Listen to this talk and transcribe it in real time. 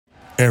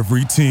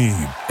Every team,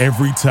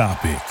 every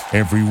topic,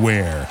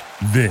 everywhere.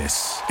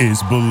 This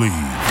is Believe.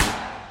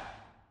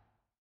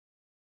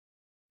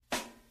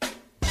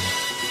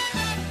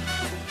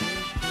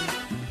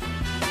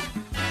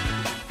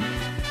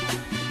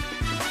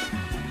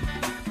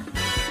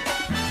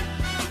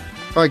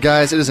 All right,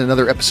 guys, it is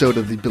another episode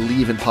of the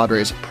Believe in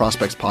Padres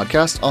Prospects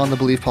podcast on the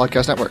Believe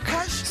Podcast Network.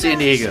 San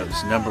Diego's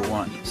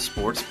 #1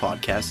 sports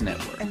podcast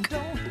network.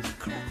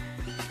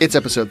 It's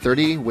episode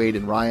 30. Wade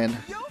and Ryan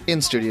in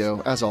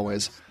studio, as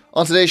always.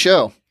 On today's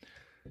show,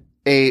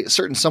 a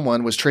certain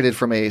someone was traded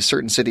from a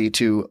certain city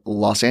to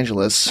Los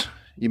Angeles.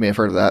 You may have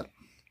heard of that.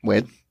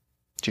 Wade,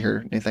 did you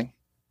hear anything?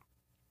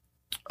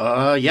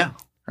 Yeah.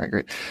 All right,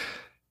 great.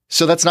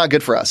 So that's not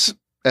good for us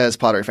as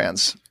Padre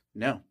fans.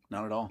 No,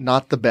 not at all.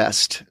 Not the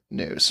best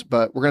news,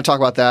 but we're going to talk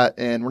about that,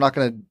 and we're not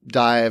going to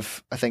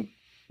dive, I think,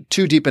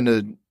 too deep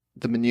into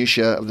the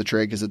minutia of the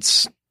trade because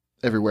it's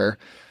everywhere.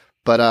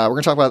 But we're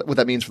going to talk about what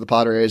that means for the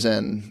Padres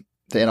and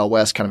the NL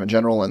West kind of in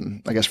general,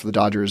 and I guess for the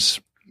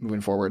Dodgers moving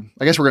forward.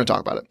 I guess we're going to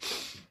talk about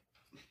it.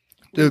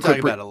 We'll talk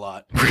about it a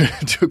lot. We're going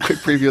to do a quick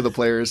preview of the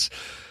players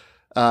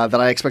that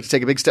I expect to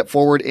take a big step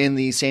forward in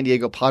the San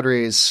Diego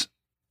Padres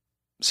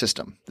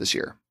system this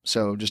year.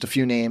 So just a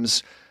few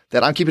names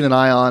that I'm keeping an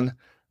eye on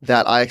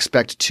that I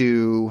expect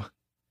to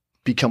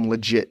become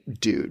legit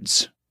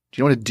dudes. Do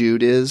you know what a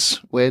dude is,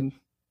 Wade?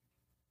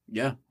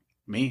 Yeah,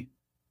 me.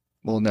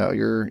 Well, no,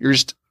 you're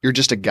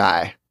just a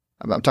guy.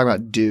 I'm talking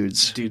about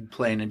dudes. Dude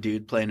playing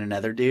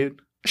another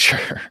dude.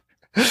 Sure.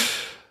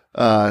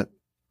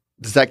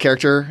 Does that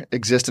character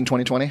exist in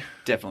 2020?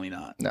 Definitely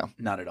not. No,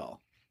 not at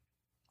all.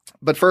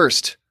 But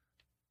first,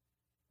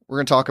 we're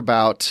going to talk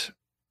about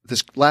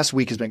this. Last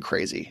week has been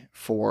crazy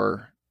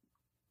for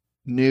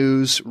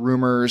news,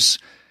 rumors.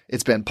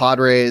 It's been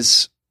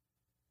Padres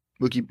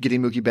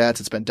getting Mookie Betts.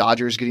 It's been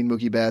Dodgers getting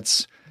Mookie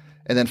Betts.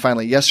 And then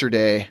finally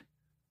yesterday,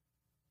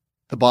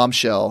 the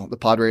bombshell, the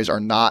Padres are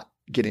not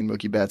getting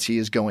Mookie Betts. He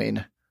is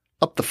going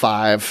up the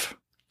 5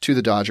 to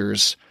the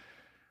Dodgers.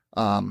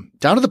 Down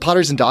to the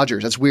Padres and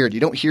Dodgers. That's weird. You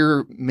don't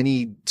hear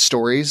many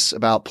stories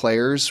about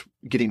players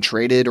getting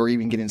traded or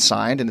even getting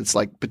signed. And it's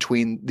like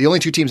between the only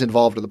two teams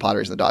involved are the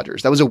Padres and the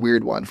Dodgers. That was a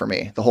weird one for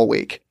me the whole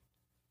week.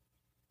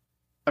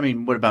 I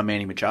mean, what about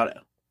Manny Machado?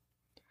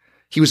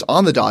 He was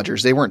on the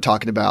Dodgers. They weren't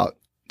talking about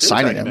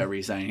signing him. About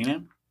re-signing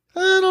him?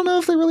 I don't know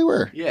if they really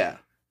were. Yeah.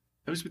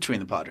 It was between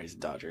the Padres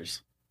and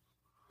Dodgers.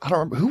 I don't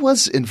remember. Who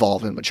was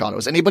involved in Machado?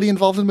 Was anybody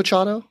involved in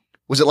Machado?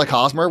 Was it like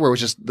Hosmer where it was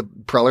just the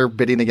Preller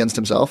bidding against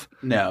himself?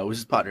 No, it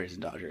was Padres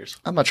and Dodgers.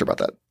 I'm not sure about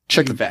that.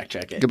 Fact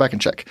check it. Go back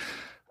and check.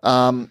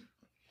 Anyway,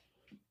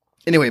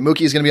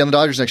 Mookie is going to be on the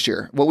Dodgers next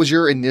year. What was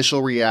your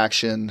initial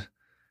reaction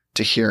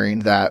to hearing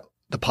that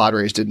the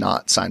Padres did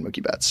not sign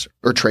Mookie Betts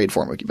or trade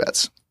for Mookie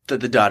Betts?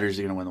 That the Dodgers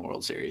are going to win the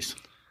World Series.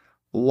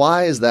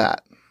 Why is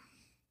that?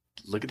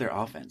 Look at their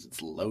offense.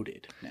 It's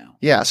loaded now.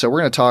 Yeah, so we're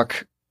going to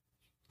talk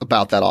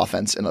about that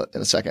offense in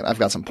a second. I've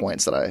got some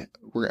points that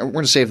we're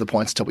going to save the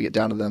points until we get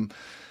down to them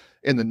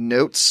in the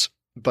notes.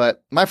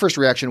 But my first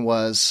reaction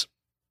was,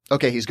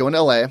 okay, he's going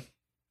to LA.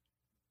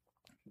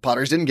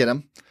 Padres didn't get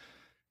him.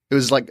 It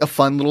was like a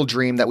fun little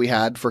dream that we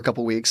had for a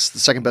couple weeks. The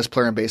second best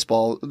player in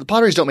baseball. The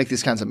Padres don't make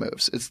these kinds of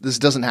moves. This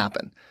doesn't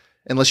happen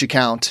unless you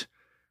count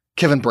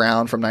Kevin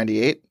Brown from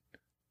 '98,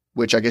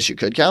 which I guess you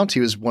could count. He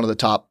was one of the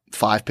top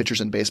 5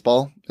 pitchers in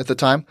baseball at the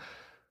time.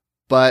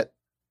 But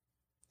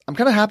I'm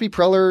kind of happy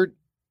Preller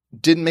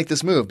didn't make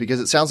this move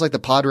because it sounds like the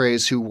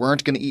Padres, who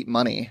weren't going to eat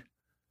money,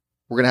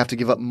 were going to have to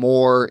give up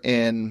more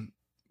in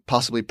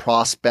possibly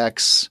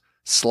prospects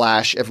 /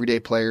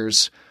 everyday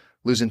players,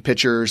 losing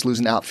pitchers,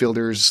 losing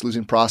outfielders,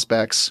 losing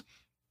prospects.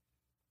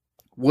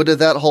 Would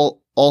that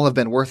all have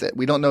been worth it?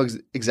 We don't know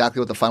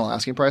exactly what the final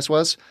asking price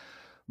was,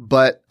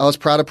 but I was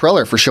proud of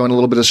Preller for showing a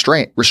little bit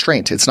of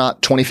restraint. It's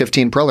not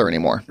 2015 Preller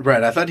anymore.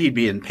 Right. I thought he'd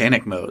be in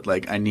panic mode.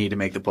 Like, I need to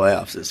make the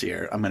playoffs this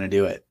year. I'm going to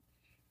do it.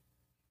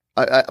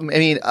 I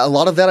mean, a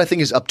lot of that I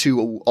think is up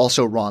to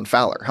also Ron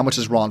Fowler. How much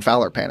does Ron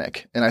Fowler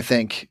panic? And I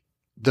think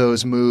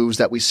those moves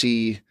that we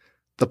see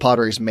the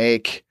Padres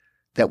make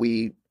that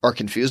we are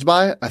confused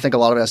by, I think a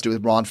lot of it has to do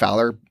with Ron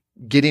Fowler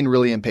getting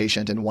really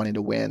impatient and wanting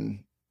to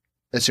win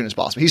as soon as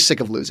possible. He's sick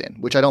of losing,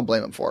 which I don't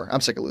blame him for.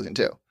 I'm sick of losing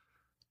too.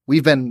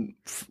 We've been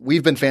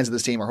fans of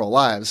this team our whole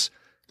lives.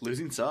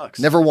 Losing sucks.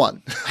 Never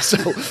won.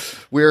 So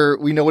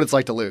we know what it's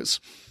like to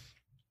lose.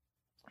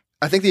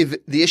 I think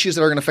the issues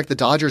that are going to affect the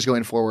Dodgers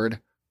going forward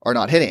are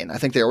not hitting. I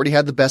think they already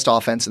had the best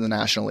offense in the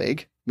National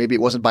League. Maybe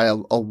it wasn't by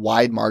a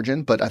wide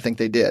margin, but I think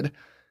they did.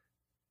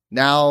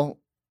 Now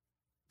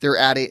they're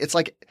it's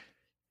like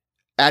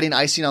adding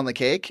icing on the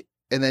cake,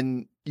 and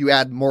then you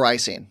add more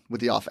icing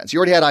with the offense. You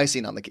already had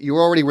icing on the cake. You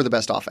already were the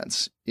best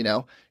offense. You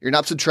know, you're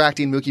not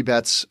subtracting Mookie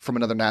Betts from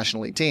another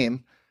National League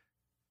team.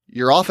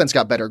 Your offense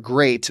got better,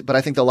 great, but I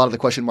think a lot of the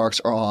question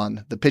marks are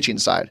on the pitching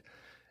side.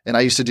 And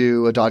I used to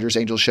do a Dodgers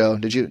Angels show.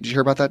 Did you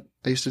hear about that?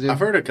 I used to do. I've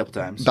heard it a couple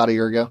times. About a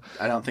year ago.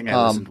 I don't think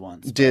I listened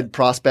once. Did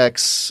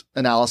prospects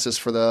analysis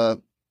for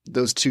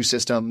those two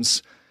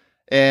systems,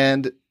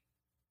 and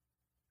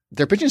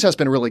their pitching has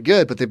been really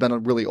good, but they've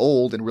been really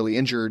old and really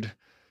injured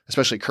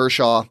especially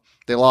Kershaw.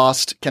 They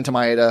lost Kenta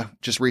Maeda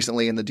just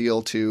recently in the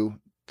deal to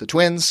the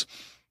Twins.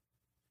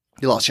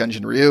 They lost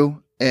Hyunjin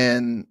Ryu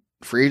in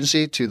free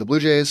agency to the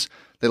Blue Jays.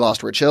 They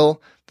lost Rich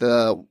Hill.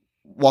 The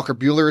Walker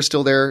Buehler is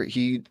still there.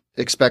 He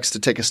expects to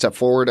take a step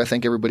forward. I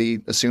think everybody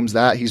assumes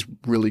that. He's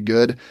really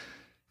good.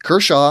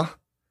 Kershaw,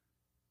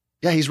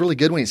 yeah, he's really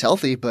good when he's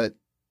healthy, but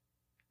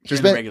in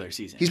the regular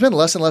season. He's been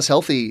less and less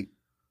healthy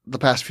the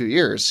past few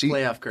years.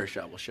 Playoff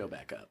Kershaw will show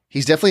back up.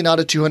 He's definitely not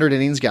a 200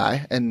 innings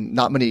guy, and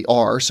not many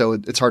are, so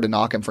it's hard to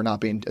knock him for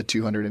not being a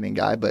 200 inning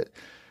guy, but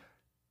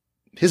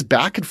his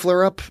back could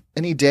flare up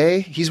any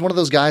day. He's one of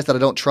those guys that I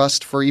don't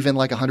trust for even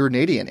like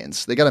 180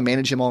 innings. They got to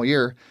manage him all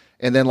year.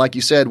 And then, like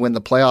you said, when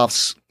the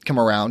playoffs come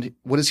around,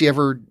 what has he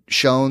ever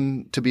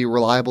shown to be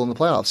reliable in the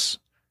playoffs?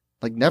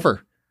 Like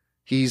never.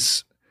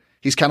 He's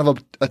kind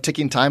of a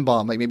ticking time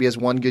bomb. Like maybe he has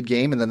one good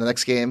game, and then the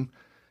next game,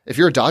 if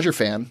you're a Dodger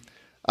fan,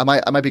 I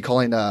might be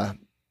calling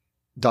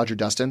Dodger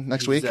Dustin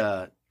next week.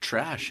 He's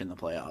trash in the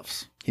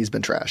playoffs. He's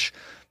been trash.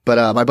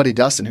 But my buddy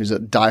Dustin, who's a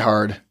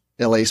diehard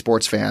LA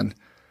sports fan,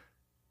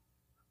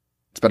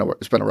 it's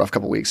been a rough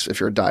couple weeks if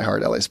you're a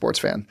diehard LA sports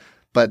fan.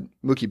 But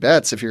Mookie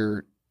Betts, if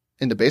you're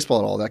into baseball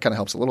at all, that kind of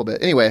helps a little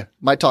bit. Anyway,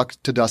 might talk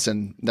to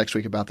Dustin next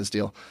week about this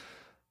deal.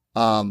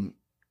 Talking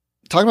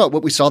about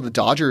what we saw the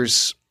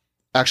Dodgers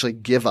actually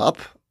give up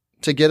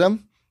to get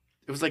him.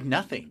 It was like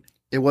nothing.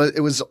 It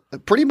was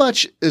pretty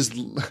much is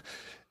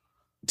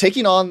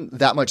taking on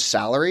that much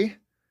salary,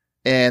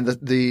 and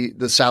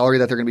the salary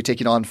that they're going to be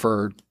taking on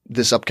for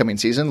this upcoming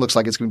season looks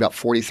like it's going to be about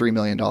 $43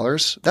 million.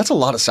 That's a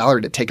lot of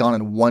salary to take on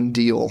in one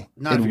deal.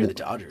 Not if you're the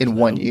Dodgers. In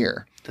 1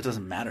 year. That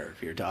doesn't matter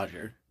if you're a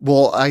Dodger.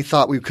 Well, I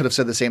thought we could have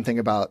said the same thing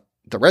about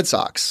the Red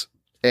Sox.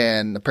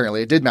 And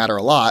apparently it did matter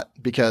a lot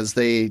because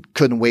they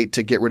couldn't wait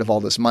to get rid of all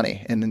this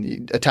money. And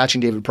then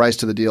attaching David Price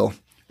to the deal.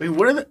 I mean,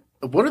 what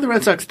are the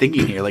Red Sox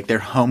thinking here? Like, their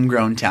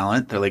homegrown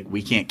talent, they're like,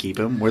 we can't keep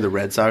him. We're the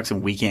Red Sox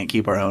and we can't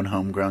keep our own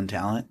homegrown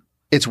talent.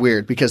 It's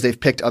weird because they've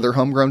picked other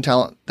homegrown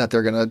talent that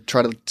they're going to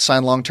try to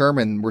sign long term,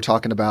 and we're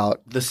talking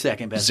about the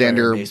second best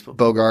Xander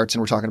Bogaerts, and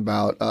we're talking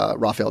about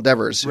Rafael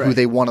Devers, who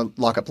they want to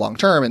lock up long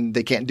term, and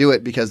they can't do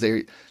it because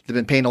they've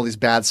been paying all these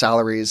bad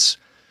salaries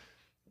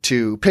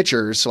to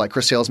pitchers. So like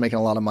Chris Sale's making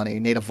a lot of money,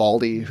 Nate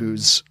Eovaldi,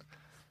 who's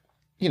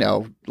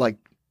like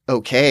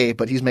okay,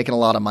 but he's making a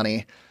lot of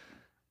money,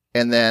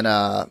 and then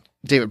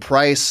David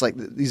Price. Like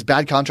these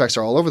bad contracts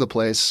are all over the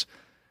place.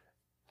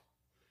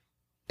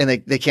 And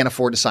they can't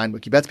afford to sign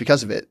Mookie Betts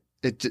because of it.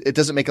 It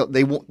doesn't make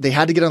they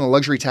had to get on the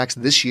luxury tax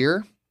this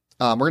year.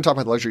 We're going to talk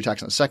about the luxury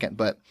tax in a second,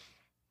 but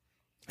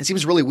it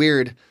seems really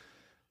weird.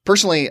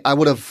 Personally, I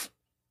would have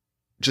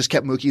just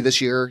kept Mookie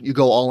this year. You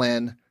go all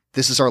in.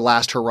 This is our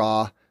last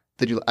hurrah.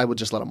 Then I would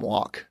just let him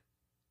walk.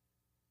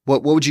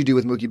 What would you do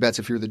with Mookie Betts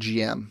if you're the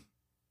GM?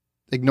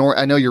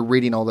 I know you're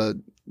reading all the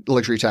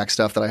luxury tax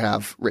stuff that I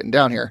have written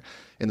down here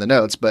in the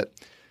notes, but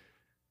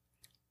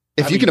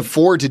if you can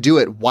afford to do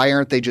it, why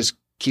aren't they just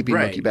keeping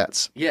Mookie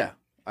Betts? Yeah.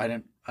 I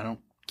don't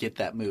get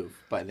that move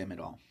by them at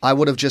all. I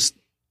would have just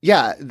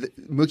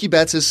Mookie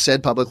Betts has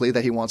said publicly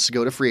that he wants to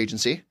go to free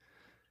agency,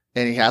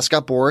 and he has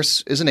Scott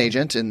Boras as an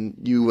agent, and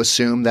you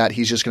assume that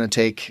he's just going to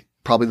take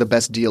probably the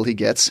best deal he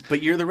gets.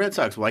 But you're the Red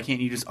Sox. Why can't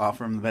you just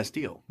offer him the best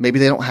deal? Maybe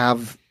they don't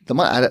have the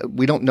money.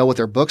 We don't know what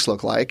their books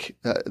look like.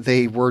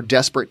 They were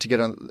desperate to get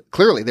on.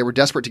 Clearly, they were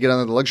desperate to get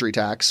under the luxury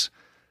tax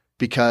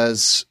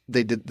because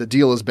the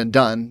deal has been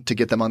done to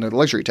get them under the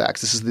luxury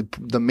tax. This is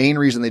the main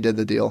reason they did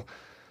the deal.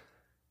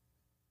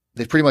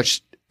 They've pretty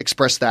much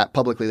expressed that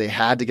publicly. They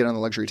had to get on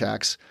the luxury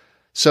tax.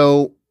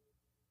 So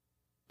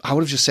I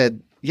would have just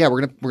said, yeah,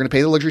 we're gonna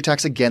pay the luxury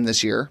tax again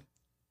this year.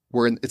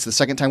 It's the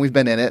second time we've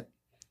been in it.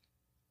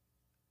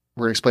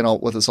 We're gonna explain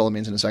what this all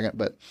means in a second,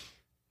 but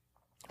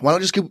why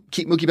don't just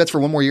keep Mookie Betts for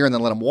one more year and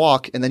then let him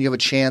walk, and then you have a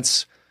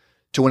chance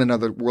to win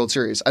another World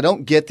Series. I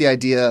don't get the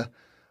idea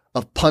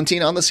of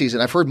punting on the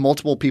season. I've heard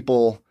multiple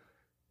people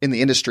in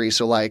the industry,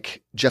 so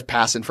like Jeff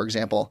Passan, for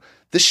example.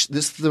 This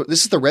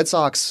is the Red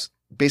Sox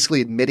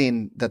basically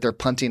admitting that they're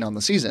punting on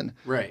the season.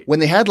 Right. When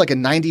they had like a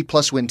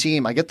 90-plus win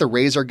team, I get the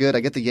Rays are good,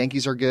 I get the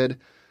Yankees are good,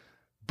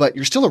 but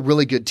you're still a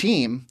really good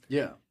team.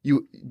 Yeah.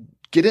 You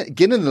get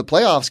into the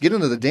playoffs, get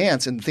into the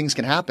dance, and things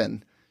can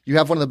happen. You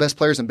have one of the best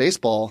players in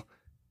baseball.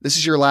 This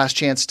is your last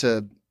chance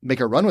to make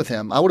a run with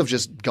him. I would have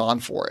just gone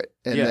for it.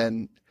 And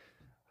then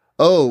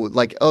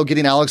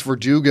getting Alex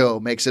Verdugo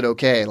makes it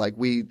okay. Like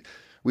we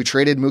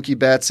traded Mookie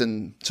Betts,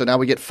 and so now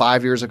we get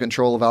 5 years of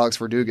control of Alex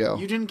Verdugo.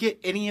 You didn't get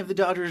any of the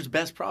Dodgers'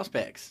 best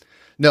prospects.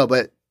 No,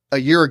 but a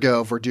year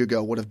ago,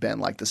 Verdugo would have been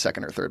like the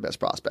second or third best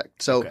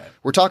prospect. So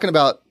We're talking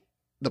about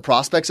the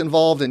prospects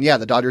involved, and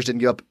the Dodgers didn't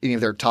give up any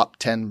of their top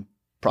 10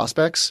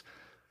 prospects,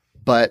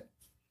 but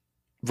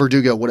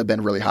Verdugo would have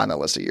been really high on the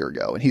list a year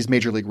ago, and he's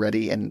major league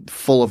ready and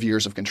full of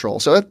years of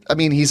control. So,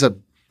 he's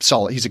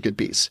a good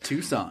piece.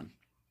 Tucson.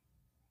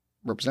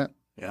 Represent.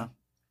 Yeah.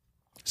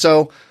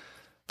 So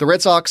the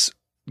Red Sox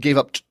gave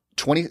up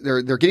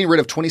they're getting rid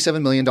of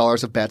 $27 million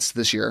of Betts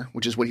this year,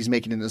 which is what he's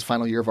making in his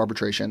final year of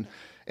arbitration.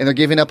 And they're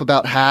giving up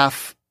about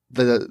half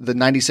the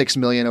 $96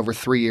 million over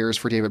 3 years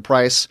for David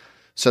Price,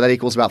 So that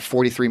equals about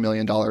 $43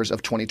 million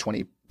of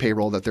 2020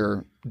 payroll that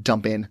they're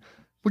dumping,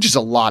 which is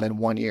a lot in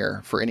 1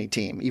 year for any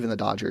team, even the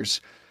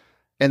Dodgers.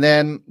 And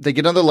then they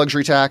get another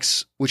luxury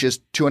tax, which is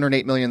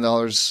 $208 million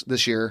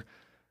this year,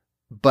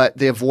 but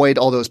they avoid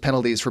all those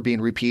penalties for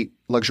being repeat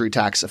luxury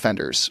tax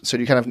offenders. So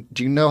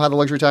do you know how the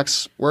luxury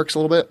tax works a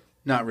little bit?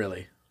 Not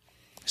really.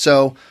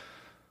 So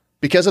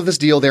because of this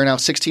deal, they're now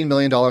 $16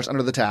 million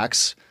under the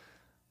tax.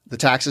 The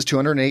tax is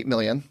 $208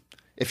 million.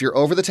 If you're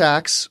over the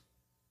tax,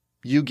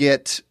 you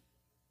get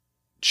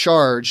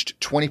charged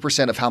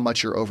 20% of how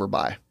much you're over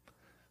by.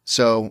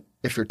 So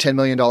if you're $10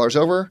 million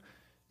over,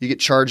 you get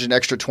charged an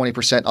extra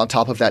 20% on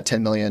top of that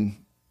 $10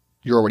 million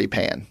you're already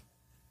paying.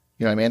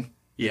 You know what I mean?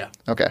 Yeah.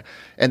 Okay.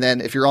 And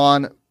then if you're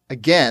on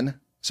again,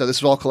 so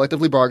this was all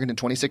collectively bargained in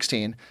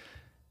 2016.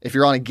 If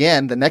you're on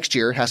again the next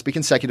year, it has to be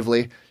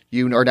consecutively,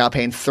 you are now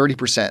paying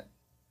 30%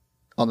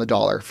 on the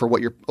dollar for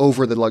what you're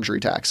over the luxury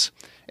tax.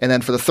 And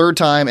then for the third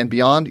time and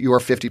beyond, you are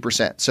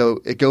 50%. So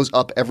it goes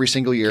up every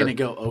single year. Can it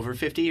go over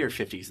 50 or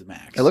 50 is the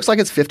max? It looks like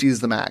it's 50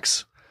 is the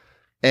max.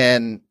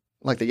 And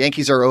like the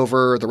Yankees are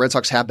over, the Red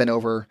Sox have been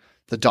over,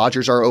 the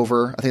Dodgers are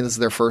over. I think this is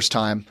their first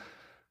time.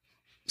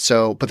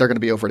 So, but they're going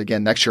to be over it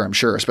again next year, I'm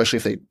sure, especially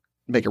if they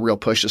make a real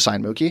push to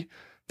sign Mookie.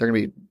 They're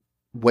going to be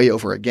way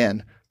over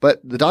again.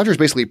 But the Dodgers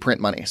basically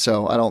print money,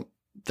 so I don't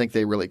think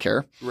they really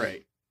care.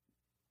 Right.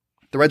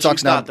 The Red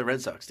Sox now. The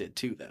Red Sox did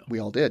too, though. We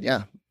all did,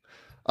 yeah.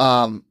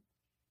 Talked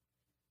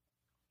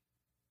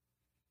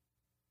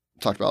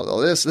about all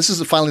this. This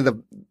is finally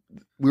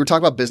we were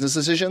talking about business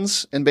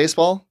decisions in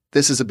baseball.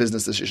 This is a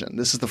business decision.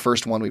 This is the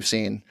first one we've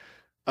seen.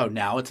 Oh,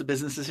 now it's a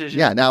business decision?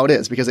 Yeah, now it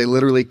is because they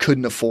literally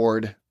couldn't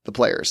afford the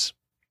players.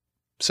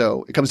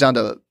 So it comes down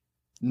to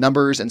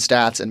numbers and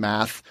stats and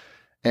math,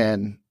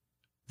 and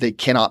they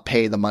cannot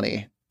pay the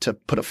money to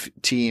put a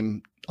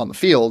team on the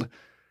field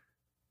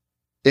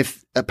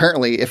if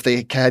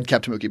they had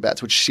kept Mookie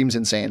Betts, which seems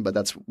insane, but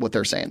that's what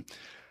they're saying.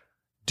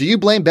 Do you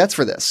blame Betts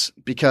for this?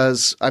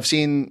 Because I've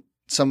seen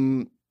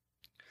some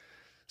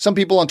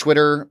people on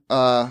Twitter,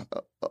 I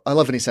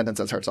love any sentence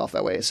that starts off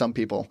that way. Some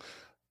people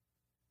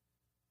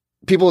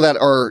that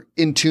are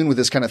in tune with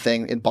this kind of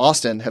thing in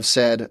Boston have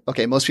said,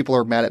 okay, most people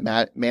are mad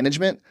at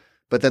management,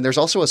 but then there's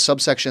also a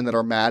subsection that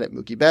are mad at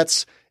Mookie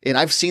Betts. And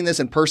I've seen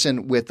this in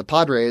person with the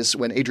Padres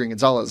when Adrian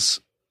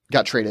Gonzalez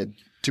got traded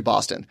to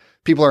Boston.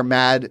 People are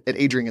mad at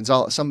Adrian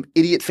Gonzalez. Some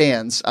idiot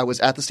fans, I was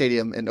at the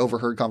stadium and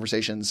overheard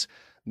conversations,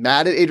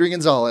 mad at Adrian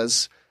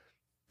Gonzalez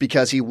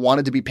because he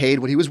wanted to be paid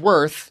what he was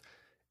worth.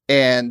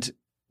 And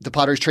the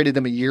Padres traded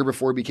him a year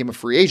before he became a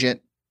free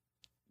agent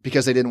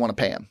because they didn't want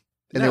to pay him.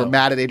 And they were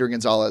mad at Adrian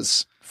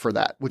Gonzalez for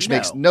that, which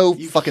makes no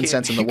fucking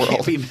sense in the world. You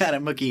can't be mad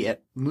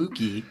at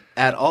Mookie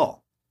at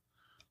all.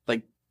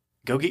 Like,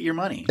 go get your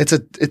money.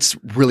 It's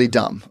really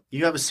dumb.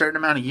 You have a certain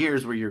amount of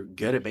years where you're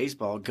good at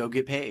baseball. Go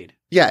get paid.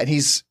 Yeah, and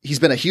he's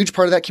been a huge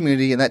part of that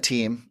community and that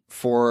team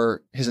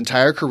for his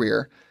entire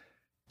career.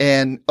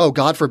 And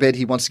God forbid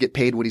he wants to get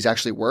paid what he's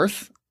actually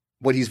worth,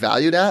 what he's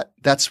valued at.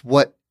 That's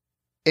what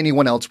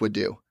anyone else would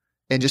do.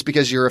 And just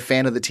because you're a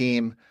fan of the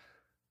team,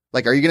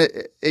 like, are you going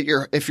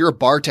to, if you're a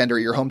bartender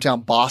at your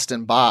hometown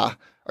Boston bar,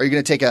 are you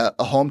going to take a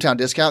hometown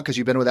discount because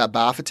you've been with that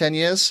bar for 10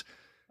 years?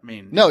 I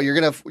mean, no, you're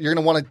going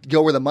to want to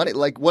go where the money,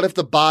 like, what if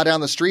the bar down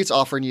the street's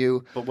offering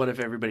you? But what if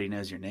everybody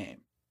knows your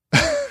name?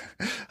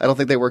 I don't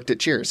think they worked at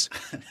Cheers.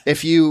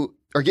 If you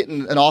are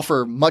getting an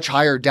offer much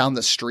higher down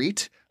the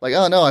street, like,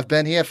 oh no, I've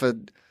been here for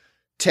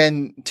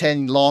 10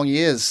 long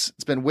years.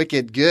 It's been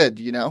wicked good,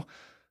 you know?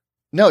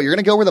 No, you're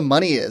going to go where the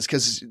money is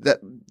because you're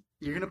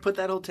going to put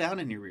that old town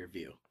in your rear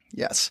view.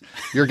 Yes.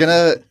 You're going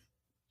to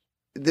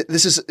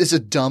this is a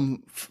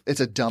dumb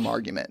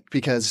argument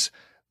because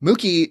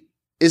Mookie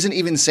isn't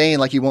even saying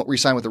like he won't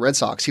re-sign with the Red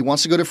Sox. He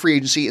wants to go to free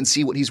agency and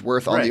see what he's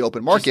worth on the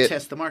open market. Just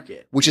test the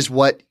market. Which is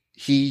what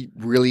he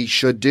really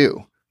should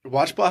do.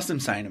 Watch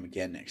Boston sign him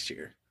again next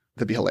year.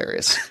 That'd be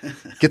hilarious.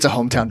 Gets a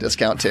hometown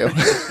discount too.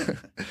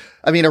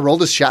 I mean,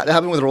 that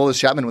happened with Aroldis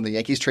Chapman when the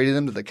Yankees traded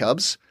him to the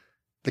Cubs.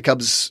 The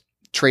Cubs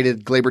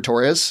traded Gleyber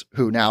Torres,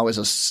 who now is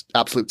an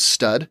absolute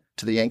stud,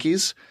 to the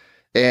Yankees.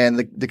 And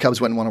the Cubs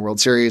went and won a World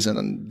Series, and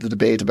then the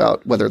debate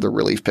about whether the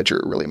relief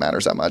pitcher really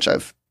matters that much,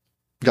 I've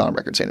gone on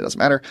record saying it doesn't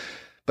matter.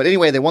 But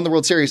anyway, they won the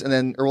World Series, and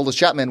then Aroldis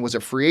Chapman was a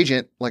free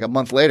agent like a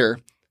month later.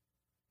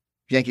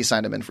 Yankees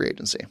signed him in free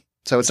agency.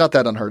 So it's not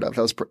that unheard of.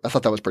 I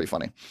thought that was pretty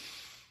funny.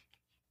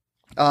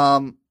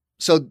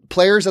 So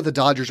players that the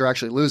Dodgers are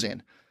actually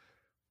losing.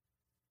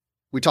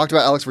 We talked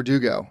about Alex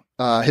Verdugo.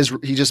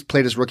 He just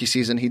played his rookie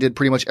season. He did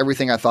pretty much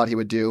everything I thought he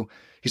would do.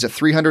 He's a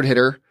 300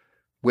 hitter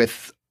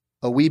with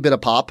a wee bit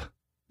of pop,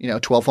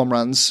 12 home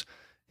runs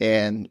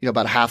and,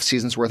 about a half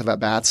season's worth of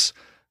at-bats.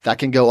 That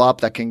can go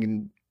up. That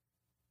can,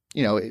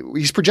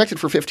 he's projected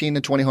for 15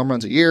 to 20 home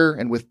runs a year.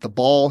 And with the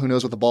ball, who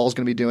knows what the ball is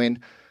going to be doing.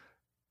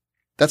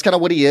 That's kind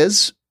of what he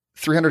is.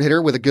 300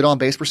 hitter with a good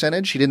on-base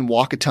percentage. He didn't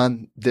walk a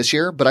ton this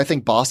year, but I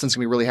think Boston's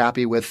going to be really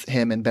happy with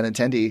him and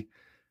Benintendi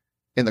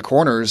in the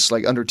corners,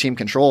 like under team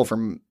control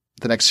from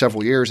the next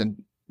several years.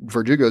 And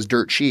Verdugo's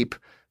dirt cheap,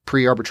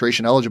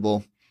 pre-arbitration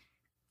eligible.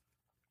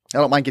 I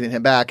don't mind getting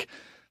him back.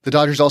 The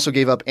Dodgers also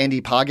gave up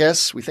Andy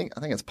Pages. I think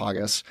it's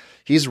Pages.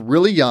 He's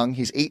really young.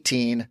 He's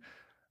 18,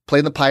 played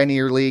in the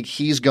Pioneer League.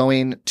 He's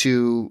going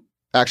to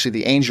actually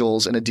the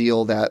Angels in a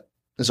deal that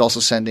is also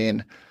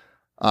sending,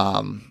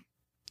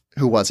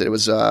 who was it? It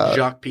was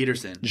Jacques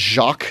Peterson.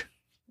 Jacques.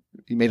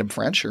 You made him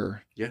French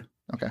or? Yeah.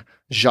 Okay.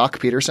 Jacques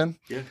Peterson.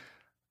 Yeah.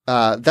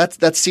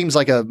 That seems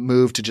like a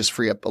move to just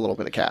free up a little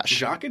bit of cash.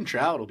 Jacques and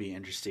Trout will be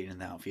interesting in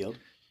the outfield.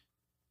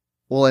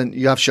 Well, and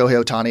you have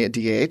Shohei Ohtani at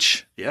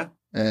DH. Yeah.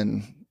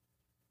 And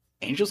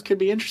Angels could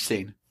be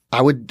interesting.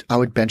 I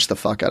would bench the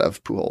fuck out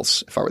of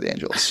Pujols if I were the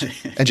Angels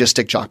and just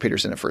stick Jock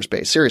Peterson at first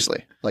base.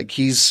 Seriously. Like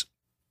he's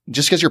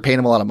just because you're paying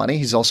him a lot of money,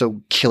 he's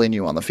also killing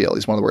you on the field.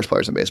 He's one of the worst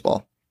players in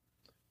baseball.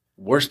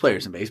 Worst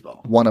players in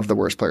baseball. One of the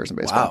worst players in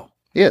baseball. Wow.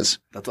 He is.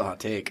 That's a hot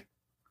take.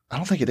 I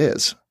don't think it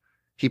is.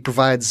 He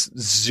provides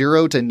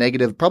 0 to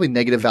negative, probably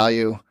negative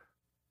value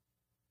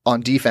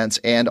on defense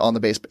and on the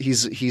base.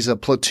 He's a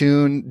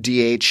platoon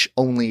DH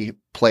only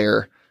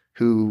player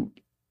who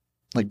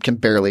like can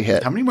barely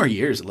hit. How many more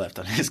years are left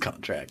on his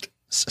contract?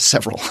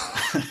 Several.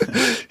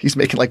 He's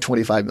making like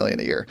 $25 million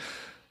a year.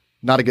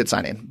 Not a good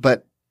signing,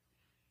 but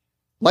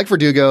like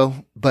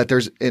Verdugo, but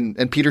there's in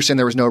Peterson,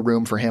 there was no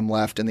room for him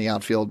left in the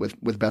outfield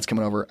with Betts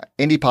coming over.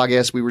 Andy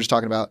Pages, we were just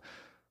talking about,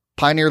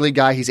 Pioneer League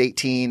guy. He's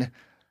 18.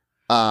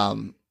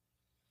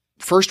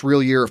 First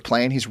real year of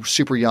playing. He's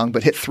super young,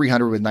 but hit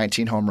 300 with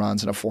 19 home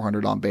runs and a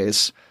 400 on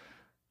base.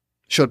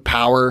 Showed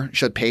power,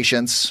 showed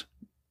patience,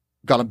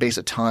 got on base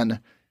a ton.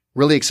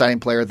 Really exciting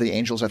player the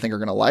Angels, I think, are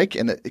going to like.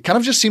 And it kind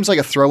of just seems like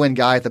a throw-in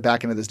guy at the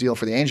back end of this deal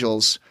for the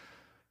Angels,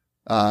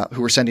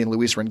 who were sending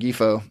Luis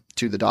Rengifo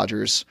to the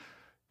Dodgers.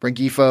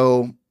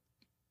 Rengifo,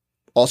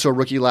 also a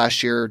rookie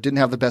last year, didn't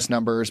have the best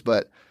numbers,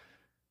 but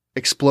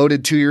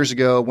exploded 2 years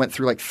ago, went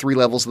through like 3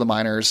 levels of the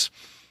minors.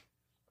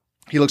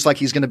 He looks like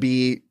he's going to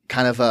be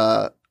kind of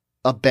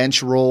a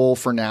bench role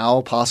for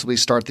now, possibly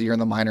start the year in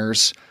the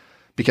minors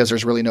because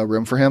there's really no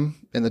room for him.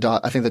 I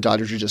think the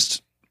Dodgers are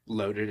just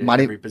loaded in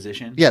every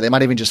position. Yeah, they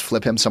might even just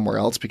flip him somewhere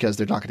else because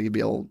they're not going to be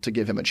able to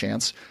give him a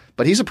chance.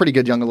 But he's a pretty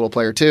good young little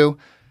player too.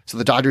 So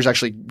the Dodgers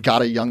actually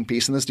got a young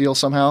piece in this deal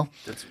somehow.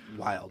 That's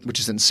wild. Which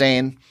is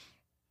insane.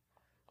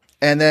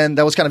 And then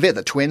that was kind of it.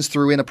 The Twins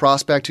threw in a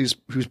prospect who's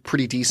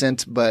pretty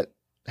decent, but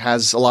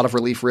has a lot of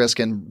relief risk,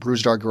 and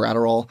Brusdar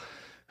Graterol,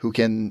 who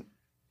can,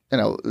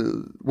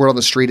 word on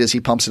the street is he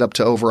pumps it up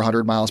to over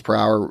 100 miles per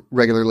hour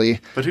regularly.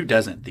 But who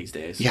doesn't these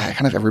days? Yeah,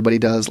 kind of everybody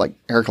does. Like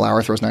Eric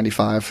Lauer throws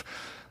 95.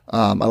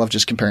 I love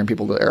just comparing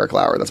people to Eric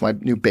Lauer. That's my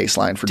new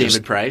baseline for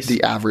David Price,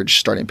 the average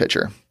starting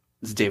pitcher.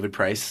 Is David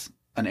Price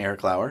an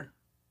Eric Lauer?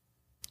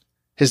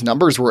 His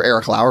numbers were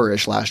Eric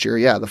Lauer-ish last year.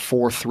 Yeah, the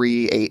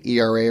 4.38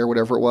 ERA or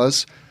whatever it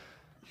was.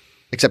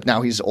 Except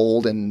now he's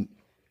old and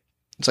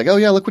it's like, oh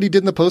yeah, look what he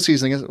did in the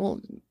postseason. Well,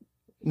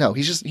 no,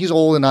 he's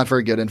old and not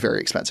very good and very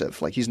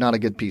expensive. Like he's not a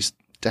good piece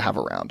to have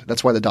around.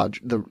 That's why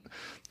the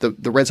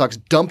Red Sox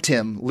dumped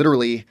him,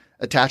 literally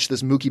attached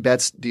this Mookie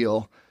Betts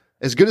deal.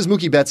 As good as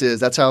Mookie Betts is,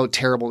 that's how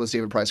terrible this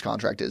David Price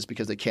contract is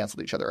because they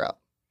canceled each other out.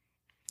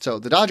 So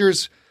the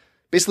Dodgers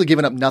basically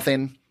giving up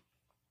nothing.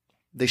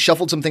 They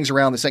shuffled some things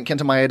around. They sent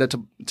Kenta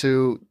Maeda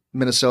to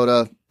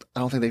Minnesota. I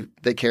don't think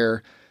they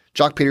care.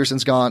 Jock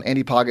Peterson's gone.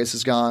 Andy Pages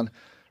is gone.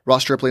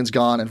 Ross Stripling's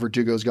gone, and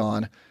Verdugo's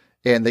gone.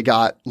 And they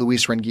got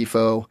Luis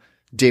Rengifo,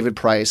 David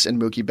Price,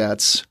 and Mookie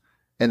Betts.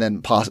 And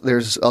then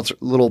there's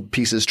little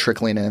pieces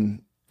trickling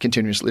in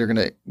continuously. They're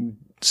going to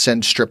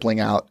send Stripling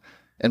out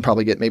and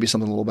probably get maybe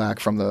something a little back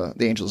from the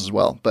Angels as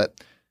well.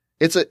 But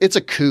it's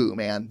a coup,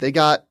 man. They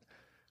got,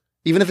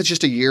 even if it's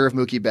just a year of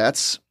Mookie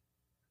Betts,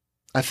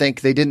 I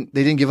think they didn't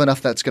give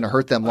enough that's going to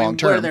hurt them long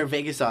term. What are their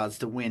Vegas odds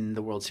to win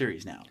the World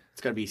Series now? It's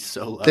got to be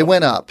so low. They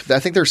went up. I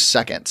think they're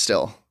second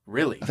still.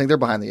 Really? I think they're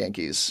behind the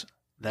Yankees.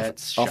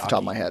 That's off the top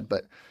of my head.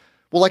 But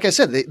well, like I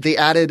said, they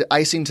added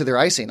icing to their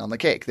icing on the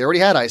cake. They already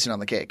had icing on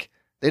the cake.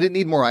 They didn't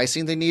need more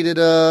icing. They needed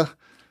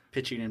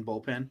pitching and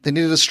bullpen. They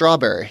needed a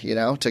strawberry,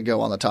 to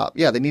go on the top.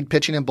 Yeah, they need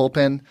pitching and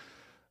bullpen,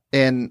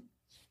 and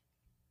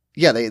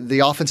yeah, the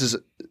offense is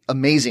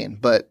amazing,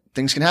 but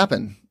things can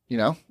happen,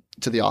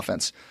 to the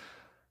offense.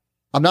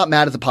 I'm not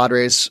mad at the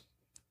Padres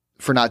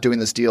for not doing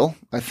this deal.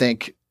 I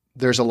think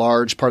there's a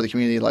large part of the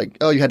community like,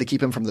 oh, you had to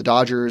keep him from the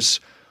Dodgers.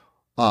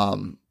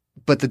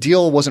 But the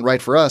deal wasn't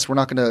right for us. We're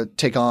not going to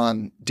take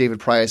on David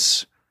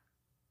Price,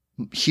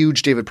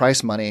 huge David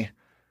Price money,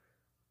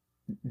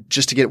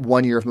 just to get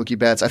 1 year of Mookie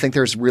Betts. I think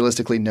there's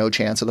realistically no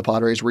chance of the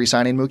Padres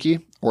re-signing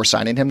Mookie or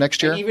signing him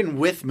next year. And even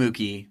with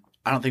Mookie,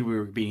 I don't think we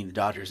were beating the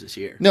Dodgers this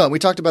year. No, and we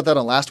talked about that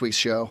on last week's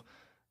show.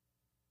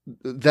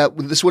 That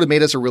this would have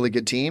made us a really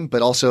good team,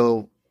 but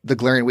also the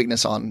glaring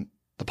weakness on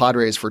the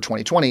Padres for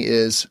 2020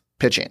 is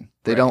pitching.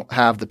 They don't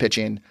have the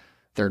pitching.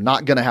 They're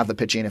not going to have the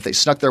pitching. If they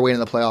snuck their way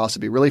into the playoffs,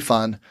 it'd be really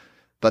fun,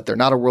 but they're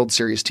not a World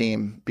Series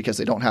team because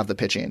they don't have the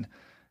pitching.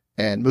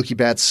 And Mookie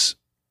Betts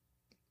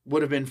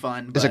would have been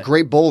fun. Is a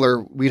great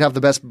bowler. We'd have the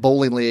best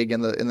bowling league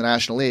in the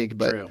National League,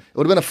 but it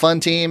would have been a fun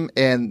team,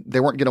 and they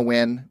weren't going to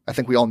win. I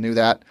think we all knew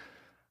that.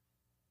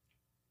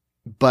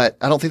 But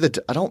I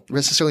don't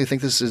necessarily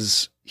think this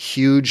is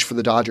huge for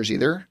the Dodgers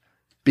either.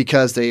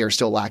 because they are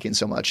still lacking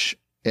so much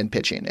in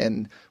pitching.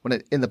 And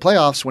in the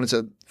playoffs, when it's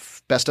a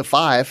best of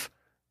 5,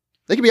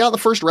 they could be out in the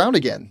first round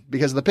again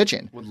because of the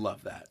pitching. Would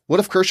love that. What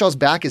if Kershaw's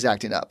back is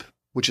acting up,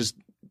 which is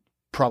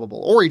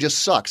probable, or he just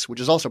sucks, which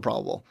is also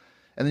probable.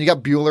 And then you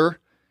got Bueller,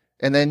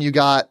 and then you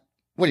got,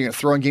 what are you going to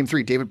throw in game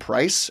 3? David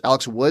Price,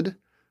 Alex Wood?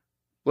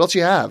 What else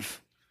you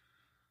have?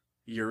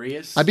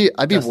 Urias? I'd be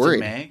Dustin worried.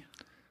 May?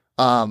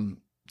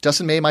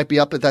 Dustin May might be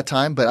up at that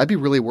time, but I'd be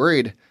really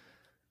worried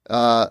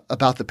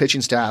about the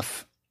pitching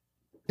staff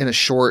in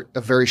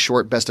a very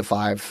short best of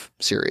 5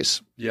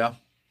 series. Yeah.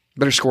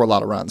 Better score a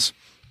lot of runs.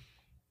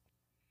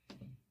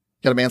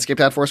 Got a Manscaped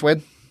ad for us,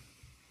 Wade?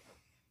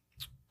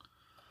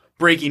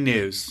 Breaking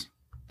news.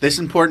 This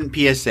important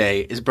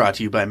PSA is brought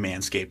to you by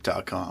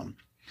Manscaped.com.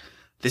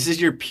 This is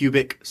your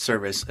pubic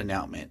service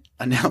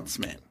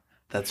announcement.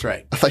 That's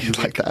right. I thought you'd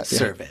like that. Yeah.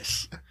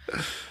 Service.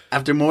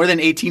 After more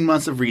than 18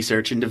 months of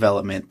research and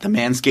development, the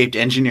Manscaped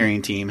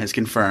engineering team has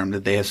confirmed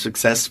that they have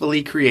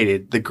successfully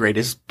created the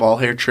greatest ball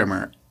hair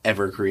trimmer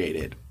ever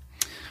created.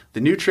 The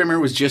new trimmer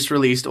was just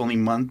released only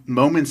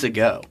moments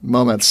ago.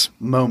 Moments.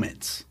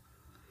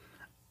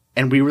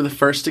 And we were the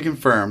first to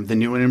confirm the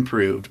new and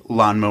improved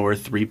Lawnmower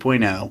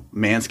 3.0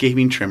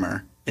 manscaping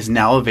trimmer is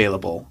now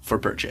available for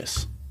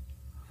purchase.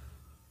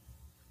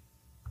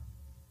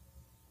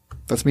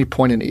 That's me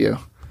pointing at you.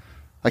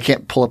 I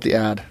can't pull up the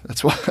ad.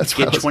 That's why.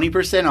 Get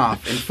 20%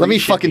 off. And free Let me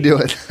shipping. fucking do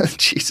it.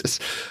 Jesus,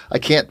 I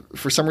can't.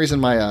 For some reason,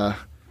 my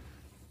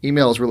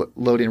email is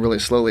loading really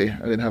slowly. I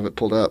didn't have it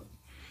pulled up.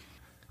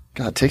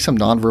 God, take some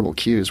nonverbal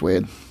cues,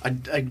 Wade. I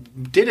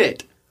did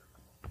it.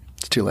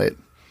 It's too late.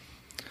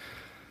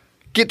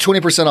 Get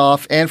 20%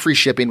 off and free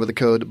shipping with the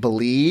code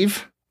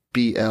BELIEVE,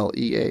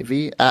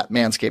 BLEAV, at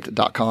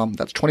manscaped.com.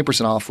 That's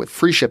 20% off with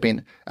free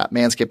shipping at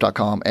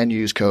manscaped.com and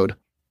use code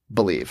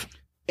BELIEVE.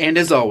 And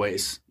as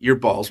always, your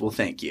balls will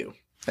thank you.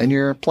 And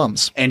your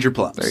plums. And your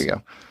plums. There you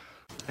go.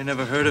 I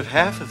never heard of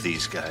half of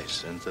these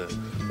guys, and the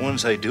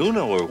ones I do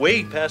know are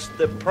way past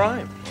their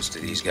prime. Most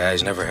of these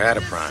guys never had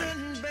a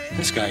prime.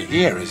 This guy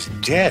here is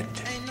dead.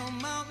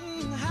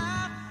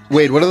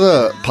 Wade, what are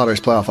the Padres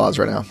playoff odds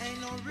right now?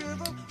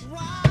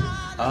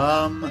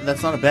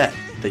 That's not a bet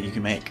that you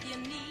can make.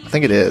 I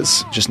think it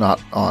is, just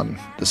not on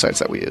the sites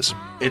that we use.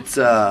 It's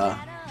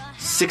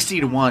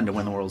 60-1 to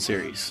win the World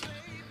Series.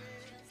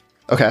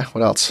 Okay,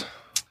 what else?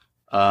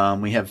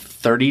 We have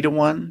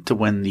 30-1 to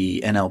win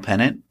the NL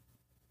pennant.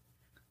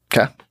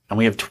 Okay. And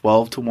we have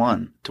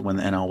 12-1 to win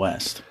the NL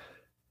West.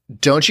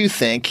 Don't you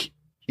think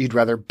you'd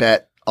rather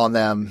bet on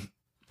them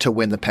to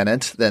win the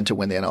pennant than to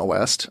win the NL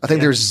West? I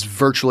think there's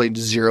virtually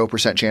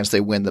 0% chance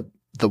they win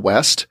the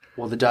West.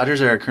 Well, the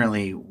Dodgers are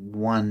currently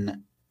 1/10.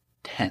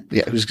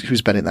 Yeah,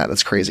 who's betting that?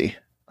 That's crazy.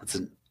 That's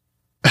a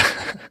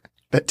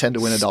Bet 10 to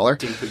win $1.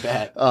 stupid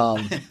bet.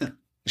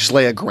 Just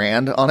lay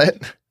 $1,000 on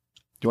it.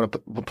 You want to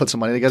put some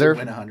money together? To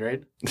win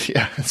 100.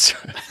 Yeah.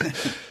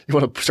 You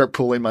want to start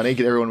pooling money,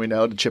 get everyone we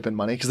know to chip in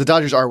money? Because the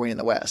Dodgers are winning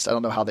the West. I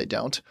don't know how they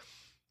don't.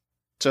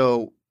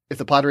 So if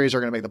the Padres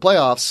are going to make the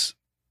playoffs,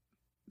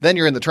 then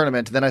you're in the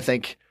tournament. Then I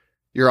think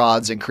your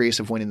odds increase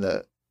of winning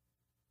the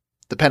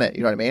pennant.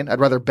 You know what I mean? I'd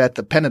rather bet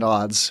the pennant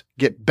odds,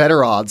 get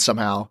better odds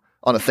somehow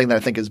on a thing that I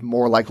think is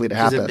more likely to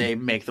happen. Because if they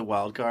make the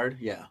wild card,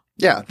 yeah.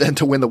 Yeah, than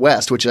to win the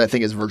West, which I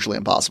think is virtually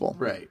impossible.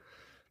 Right.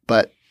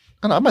 But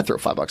I don't know, I might throw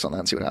 $5 on that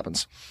and see what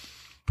happens.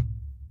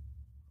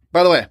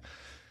 By the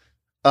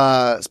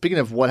way, speaking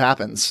of what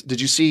happens,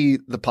 did you see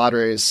the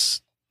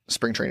Padres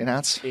spring training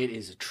hats? It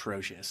is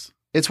atrocious.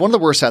 It's one of the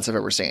worst hats I've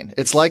ever seen.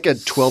 It's like a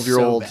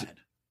 12-year-old So bad.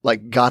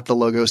 like got the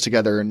logos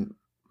together and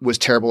was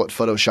terrible at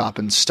Photoshop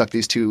and stuck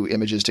these two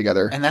images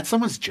together. And that's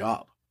someone's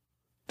job.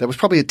 That was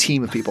probably a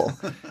team of people.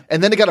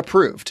 And then it got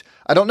approved.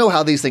 I don't know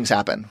how these things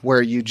happen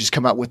where you just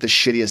come out with the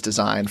shittiest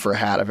design for a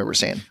hat I've ever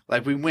seen.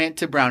 Like we went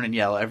to brown and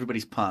yellow.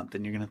 Everybody's pumped.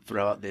 And you're going to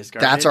throw out this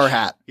garbage. That's our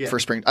hat Yeah. for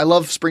spring. I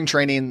love spring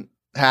training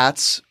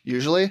hats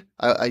usually.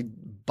 I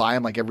buy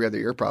them like every other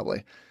year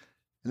probably.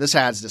 And this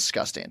hat's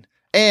disgusting.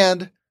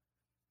 And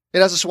it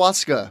has a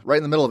swastika right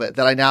in the middle of it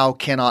that I now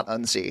cannot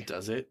unsee.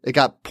 Does it? It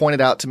got pointed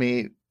out to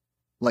me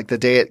like the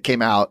day it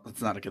came out.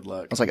 That's not a good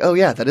look. I was like, oh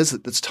yeah, that's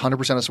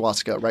 100% a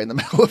swastika right in the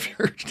middle of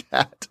your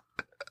hat.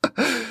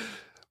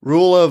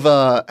 Rule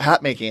of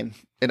hat making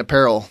in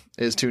apparel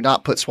is to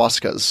not put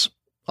swastikas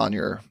on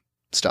your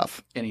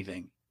stuff.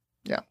 Anything.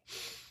 Yeah.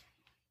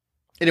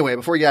 Anyway,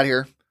 before we get out of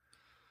here,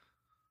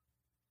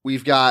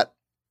 we've got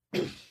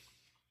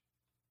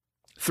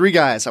 3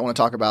 guys I want to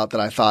talk about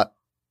that I thought,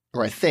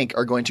 or I think,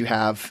 are going to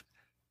have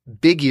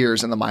big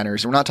years in the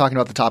minors. And we're not talking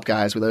about the top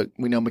guys.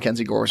 We know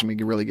Mackenzie Gore's going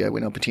to be really good. We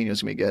know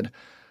Patino's going to be good.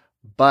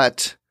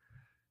 But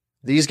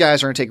these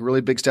guys are going to take really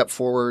big steps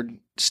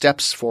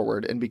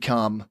forward and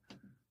become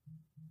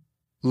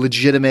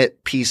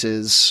legitimate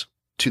pieces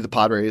to the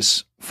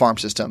Padres farm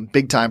system,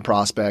 big-time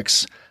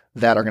prospects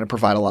that are going to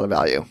provide a lot of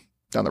value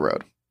down the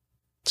road.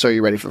 So are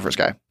you ready for the first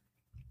guy?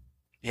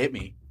 Hit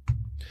me.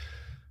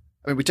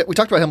 I mean, we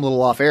talked about him a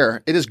little off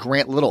air. It is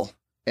Grant Little.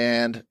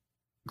 And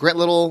Grant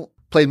Little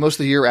played most of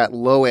the year at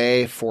Low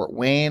A, Fort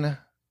Wayne.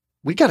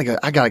 I got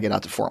to get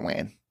out to Fort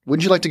Wayne.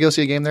 Wouldn't you like to go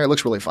see a game there? It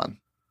looks really fun.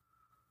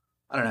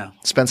 I don't know.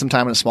 Spend some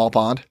time in a small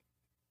pond.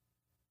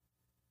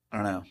 I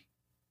don't know.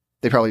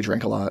 They probably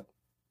drink a lot.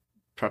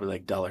 Probably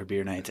like dollar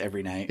beer nights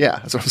every night. Yeah,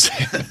 that's what I'm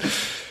saying.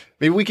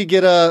 Maybe we could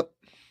get a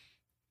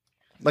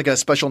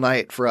special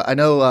night for. I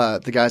know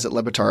the guys at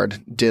Le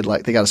Batard did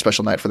they got a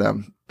special night for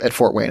them at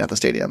Fort Wayne at the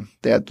stadium.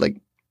 They had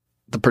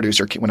the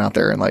producer went out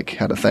there and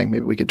had a thing.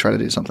 Maybe we could try to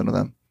do something with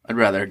them. I'd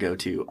rather go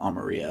to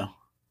Amarillo.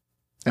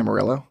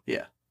 Amarillo?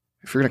 Yeah.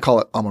 If you're going to call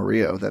it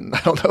Amarillo, then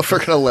I don't know if we're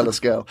going to let us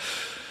go.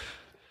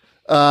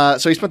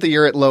 So he spent the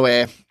year at Low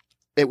A.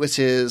 It was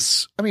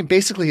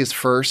basically his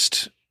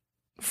first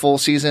full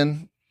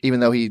season, even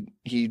though he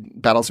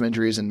battled some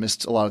injuries and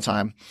missed a lot of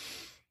time.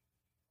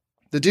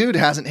 The dude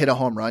hasn't hit a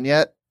home run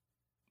yet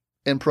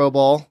in pro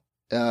ball.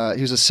 He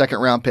was a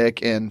second-round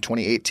pick in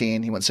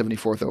 2018. He went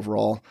 74th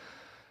overall.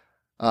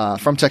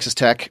 From Texas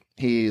Tech.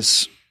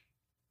 He's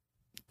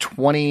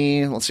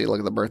 20. Let's see. Look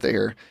at the birthday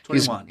here.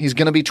 21. He's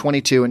going to be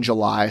 22 in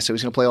July, so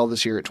he's going to play all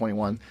this year at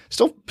 21.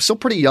 Still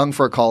pretty young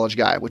for a college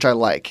guy, which I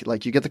like.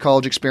 You get the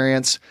college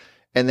experience,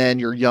 and then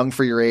you're young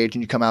for your age,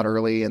 and you come out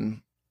early,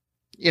 and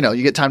you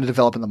get time to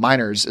develop in the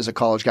minors as a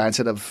college guy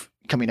instead of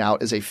coming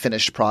out as a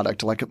finished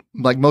product, like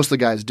most of the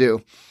guys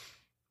do.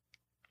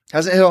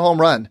 Hasn't hit a home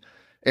run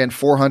in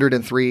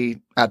 403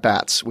 at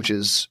bats, which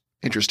is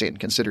interesting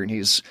considering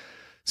he's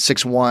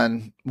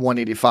 6'1",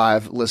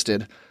 185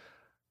 listed.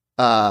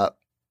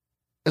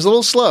 Is a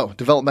little slow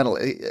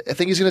developmentally. I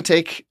think he's going to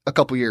take a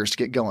couple years to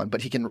get going,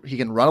 but he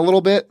can run a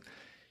little bit.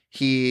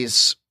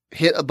 He's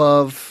hit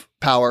above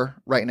power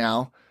right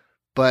now,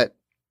 but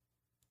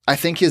I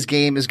think his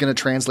game is going to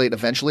translate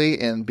eventually.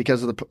 And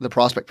because of the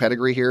prospect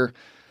pedigree here,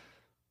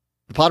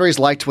 the Padres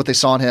liked what they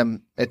saw in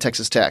him at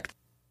Texas Tech.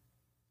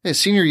 His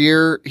senior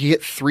year, he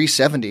hit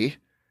 370,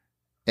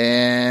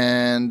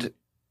 and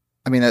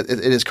it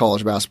is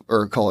college basketball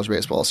or college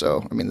baseball.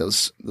 So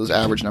those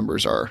average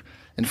numbers are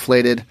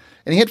inflated,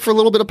 and he hit for a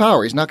little bit of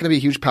power. He's not going to be a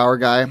huge power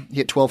guy. He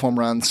hit 12 home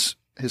runs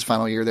his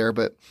final year there,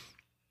 but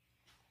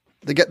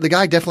the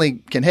guy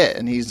definitely can hit,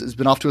 and he's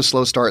been off to a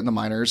slow start in the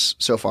minors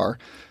so far.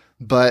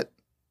 But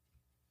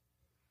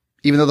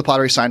even though the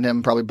Padres signed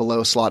him probably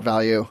below slot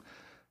value,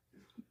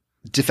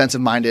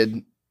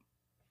 defensive-minded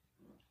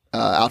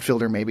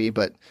outfielder maybe,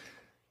 but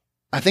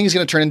I think he's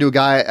going to turn into a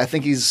guy. I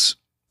think he's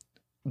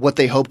what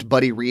they hoped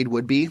Buddy Reed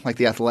would be, like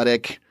the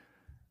athletic,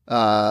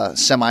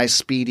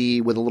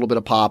 semi-speedy with a little bit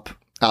of pop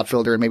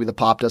outfielder, and maybe the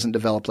pop doesn't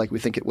develop like we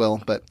think it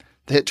will, but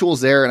the hit tool's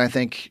there, and I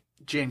think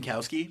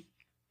Jankowski?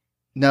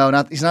 No,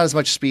 he's not as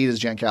much speed as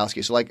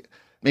Jankowski. So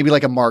maybe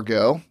like a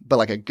Margot,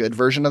 but a good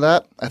version of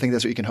that. I think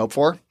that's what you can hope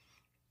for.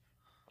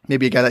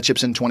 Maybe a guy that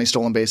chips in 20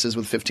 stolen bases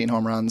with 15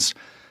 home runs.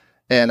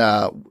 And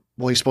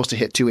he's supposed to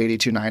hit 280,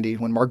 290.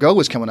 When Margot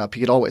was coming up,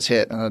 he could always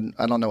hit. And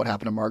I don't know what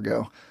happened to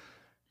Margot.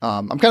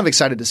 I'm kind of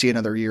excited to see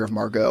another year of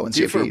Margot and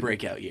see if a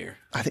breakout year.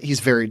 I think he's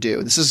very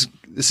due. This is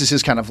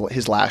his kind of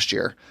his last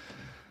year.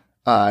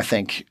 I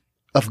think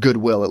of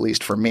goodwill, at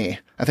least for me.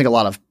 I think a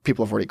lot of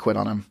people have already quit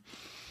on him.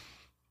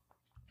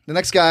 The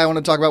next guy I want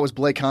to talk about was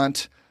Blake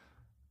Hunt.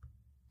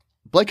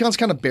 Blake Hunt's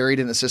kind of buried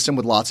in the system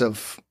with lots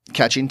of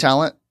catching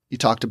talent. You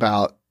talked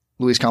about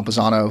Luis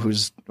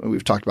Campuzano,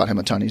 we've talked about him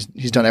a ton.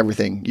 He's done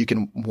everything you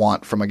can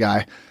want from a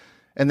guy.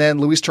 And then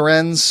Luis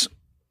Torrens,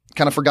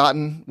 kind of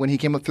forgotten when he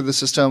came up through the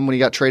system, when he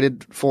got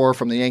traded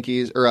from the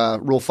Yankees, or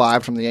Rule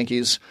 5 from the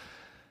Yankees.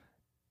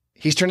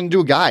 He's turned into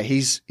a guy.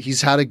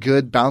 He's had a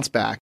good bounce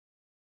back.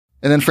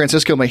 And then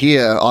Francisco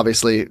Mejia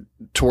obviously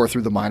tore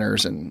through the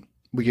minors, and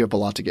we gave up a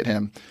lot to get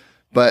him.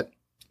 But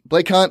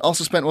Blake Hunt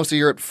also spent most of the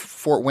year at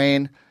Fort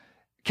Wayne.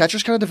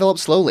 Catchers kind of developed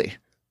slowly,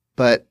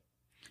 but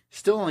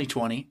still only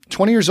 20.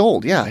 20 years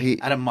old, yeah.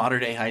 He at a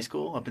modern-day high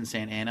school up in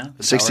Santa Ana.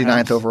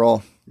 69th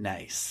overall.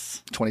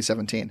 Nice.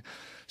 2017.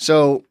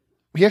 So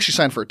he actually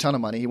signed for a ton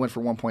of money. He went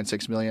for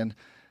 $1.6 million.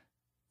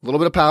 A little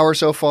bit of power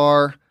so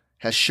far.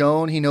 Has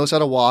shown he knows how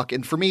to walk.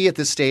 And for me at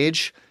this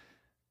stage,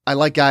 I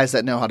like guys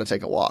that know how to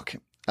take a walk.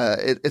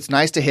 It's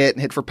nice to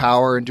hit for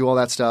power and do all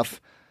that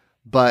stuff,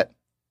 but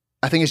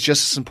I think it's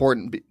just as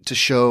important to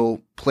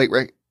show plate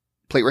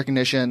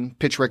recognition,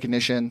 pitch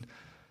recognition,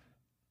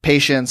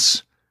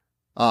 patience.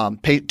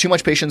 Too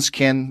much patience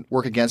can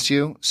work against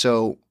you.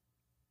 So,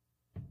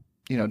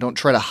 don't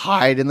try to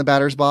hide in the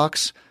batter's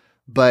box,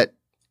 but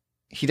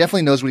he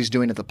definitely knows what he's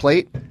doing at the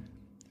plate.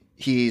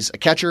 He's a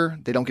catcher.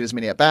 They don't get as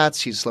many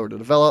at-bats. He's slower to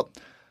develop.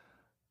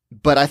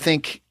 But I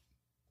think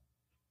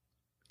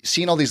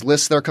seeing all these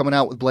lists that are coming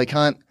out with Blake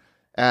Hunt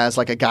as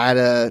like a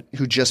guy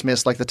who just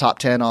missed like the top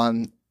 10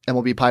 on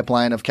MLB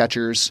pipeline of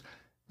catchers,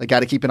 the guy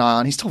to keep an eye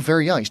on. He's still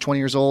very young. He's 20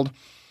 years old.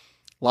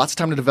 Lots of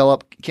time to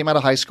develop. Came out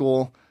of high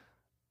school.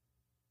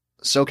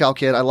 SoCal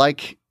kid. I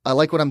like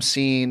what I'm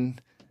seeing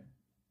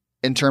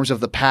in terms of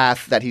the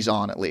path that he's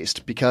on, at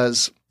least,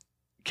 because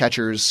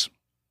catchers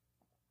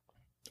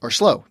are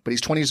slow, but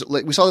he's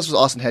 20s. We saw this with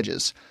Austin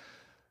Hedges.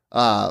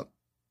 High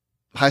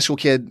school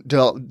kid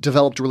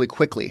developed really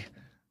quickly.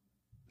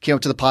 Came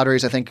up to the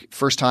Padres, I think,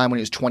 first time when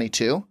he was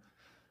 22,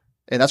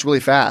 and that's really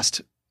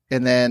fast.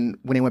 And then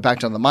when he went back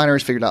down to the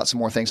minors, figured out some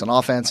more things on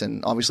offense,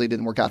 and obviously it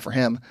didn't work out for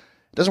him.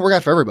 It doesn't work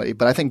out for everybody,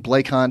 but I think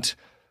Blake Hunt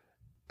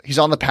he's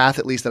on the path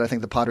at least that I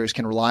think the Padres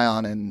can rely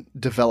on and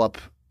develop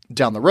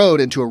down the road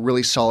into a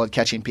really solid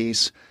catching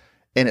piece,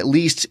 and at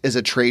least as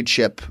a trade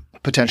chip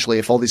potentially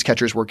if all these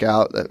catchers work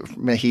out.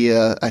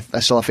 Mejia, I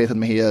still have faith in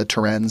Mejia,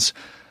 Torrens.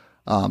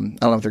 I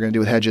don't know what they're going to do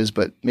with Hedges,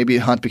 but maybe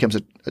Hunt becomes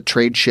a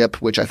trade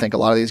chip, which I think a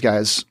lot of these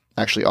guys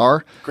actually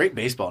are. Great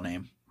baseball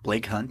name,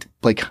 Blake Hunt.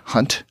 Blake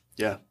Hunt.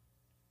 Yeah.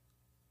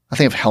 I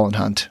think of Helen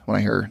Hunt when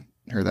I hear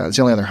that. It's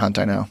the only other Hunt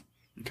I know.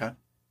 Okay.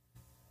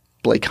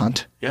 Blake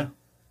Hunt. Yeah.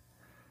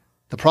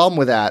 The problem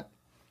with that,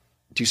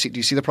 do you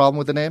see the problem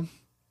with the name?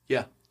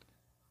 Yeah.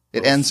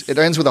 It ends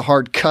with a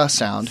hard "k"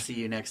 sound. See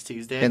you next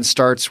Tuesday. And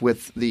starts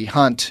with the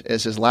Hunt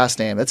as his last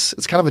name. It's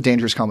kind of a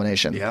dangerous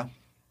combination. Yeah.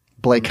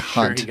 Blake I'm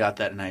Hunt. sure he got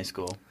that in high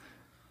school.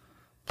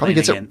 Probably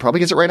gets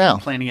it right now.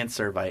 Playing against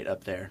Servite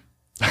up there.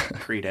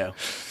 Credo.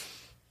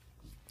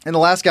 And the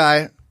last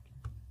guy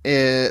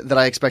that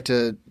I expect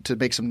to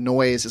make some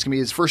noise is going to be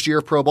his first year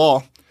of pro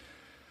ball.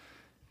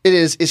 It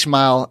is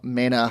Ismael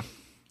Mena.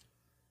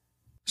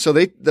 So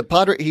the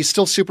Padre, he's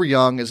still super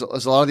young, as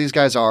a lot of these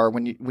guys are.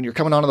 When you're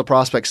coming onto the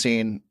prospect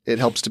scene, it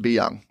helps to be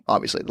young.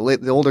 Obviously,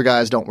 the older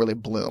guys don't really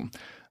bloom.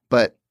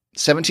 But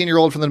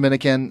 17-year-old from the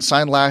Dominican,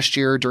 signed last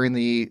year during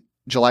the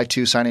July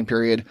 2 signing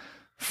period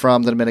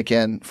from the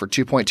Dominican for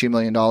 $2.2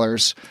 million.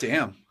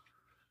 Damn,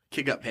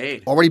 kid got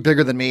paid. Already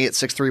bigger than me at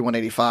 6'3",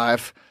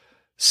 185.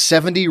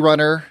 70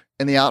 runner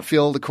in the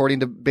outfield, according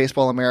to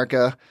Baseball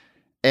America.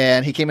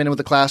 And he came in with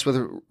a class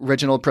with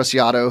Reginald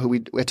Preciado, who we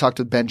talked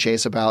to Ben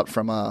Chase about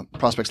from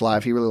Prospects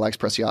Live. He really likes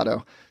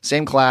Preciado.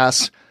 Same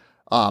class,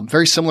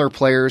 very similar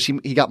players.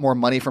 He got more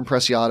money from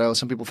Preciado.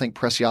 Some people think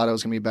Preciado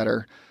is going to be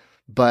better.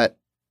 But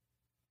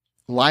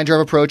line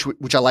drive approach,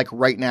 which I like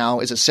right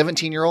now, is a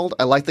 17-year-old.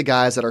 I like the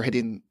guys that are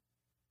hitting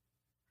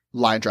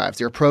line drives.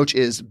 Their approach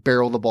is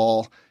barrel the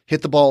ball,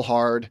 hit the ball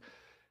hard.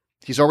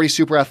 He's already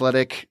super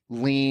athletic,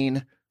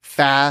 lean,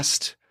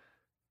 fast.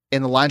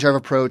 And the line drive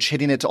approach,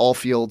 hitting it to all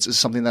fields, is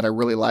something that I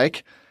really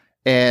like.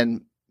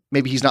 And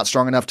maybe he's not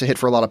strong enough to hit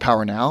for a lot of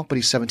power now, but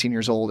he's 17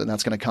 years old, and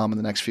that's going to come in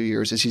the next few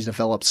years as he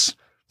develops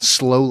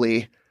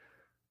slowly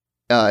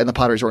in the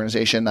Padres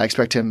organization. I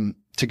expect him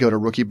to go to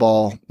rookie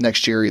ball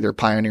next year, either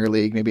Pioneer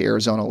League, maybe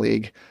Arizona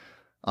League,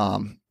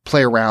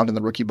 play around in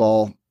the rookie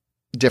ball,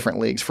 different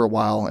leagues for a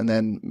while, and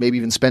then maybe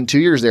even spend 2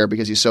 years there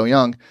because he's so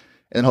young,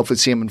 and then hopefully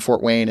see him in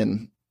Fort Wayne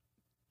in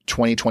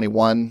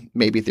 2021,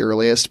 maybe at the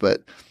earliest,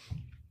 but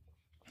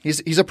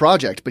he's a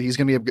project, but he's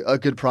going to be a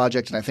good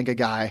project. And I think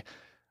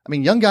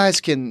young guys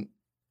can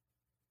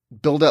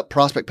build up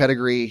prospect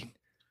pedigree.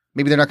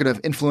 Maybe they're not going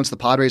to influence the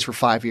Padres for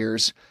 5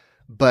 years,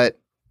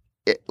 but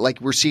like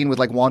we're seeing with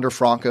like Wander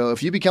Franco,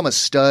 if you become a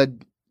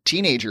stud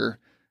teenager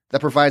that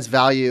provides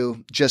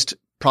value, just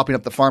propping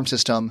up the farm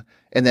system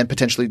and then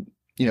potentially,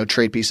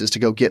 trade pieces to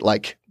go get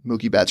like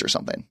Mookie Betts or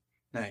something.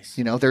 Nice.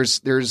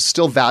 There's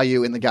still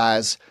value in the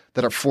guys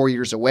that are 4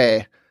 years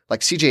away. Like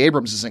CJ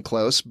Abrams isn't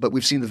close, but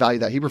we've seen the value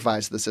that he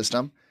provides to the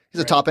system.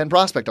 He's a top end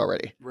prospect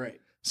already.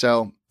 Right.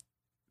 So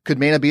could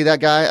Mena be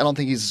that guy? I don't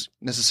think he's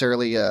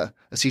necessarily a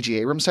CJ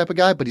Abrams type of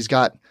guy, but he's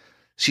got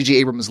CJ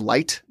Abrams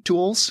light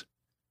tools.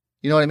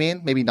 You know what I mean?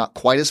 Maybe not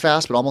quite as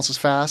fast, but almost as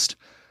fast.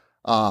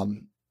 Not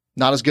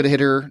as good a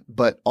hitter,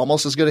 but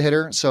almost as good a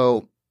hitter.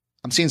 So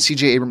I'm seeing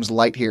CJ Abrams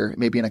light here,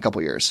 maybe in a couple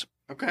years.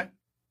 Okay.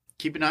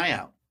 Keep an eye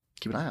out.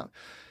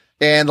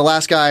 And the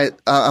last guy,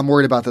 I'm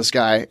worried about this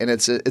guy, and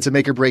it's a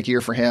make or break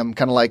year for him.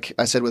 Kind of like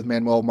I said with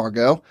Manuel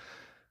Margot.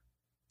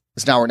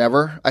 It's now or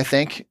never, I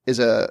think, is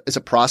a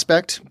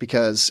prospect,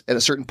 because at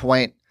a certain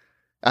point,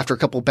 after a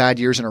couple bad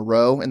years in a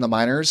row in the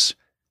minors,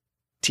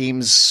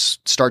 teams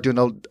start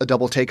doing a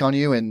double take on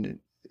you, and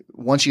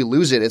once you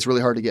lose it, it's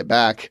really hard to get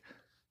back.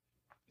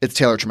 It's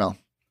Taylor Trammell.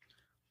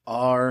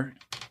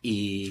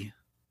 RELAX.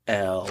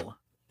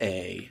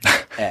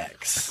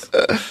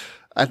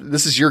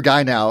 This is your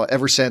guy now.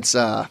 Ever since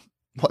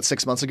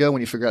 6 months ago when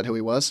you figured out who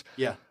he was?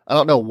 Yeah. I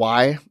don't know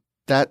why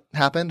that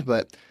happened,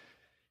 but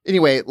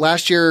anyway,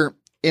 last year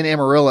in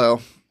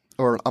Amarillo,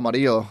 or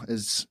Amarillo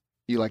as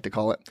you like to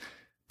call it.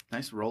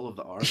 Nice roll of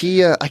the R.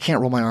 I can't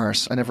roll my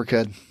R's. I never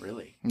could.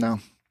 Really? No.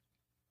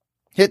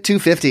 Hit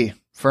 250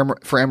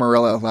 for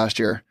Amarillo last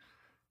year.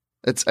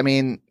 It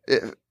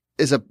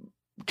is a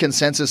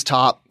consensus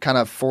top kind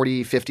of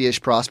 40,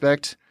 50-ish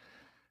prospect.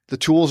 The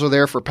tools are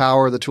there for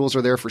power. The tools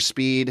are there for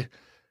speed.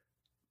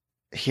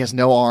 He has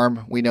no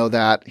arm. We know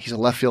that. He's a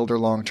left fielder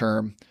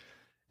long-term.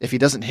 If he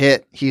doesn't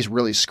hit, he's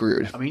really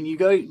screwed. I mean, he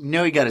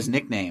got his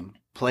nickname,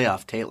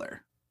 Playoff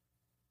Taylor.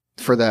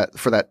 For that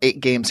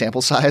 8-game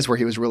sample size where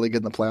he was really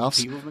good in the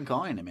playoffs. People have been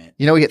calling him it.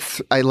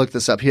 I looked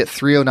this up. He hit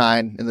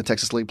 309 in the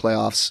Texas League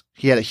playoffs.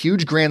 He had a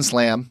huge grand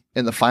slam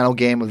in the final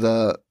game of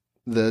the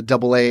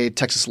AA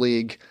Texas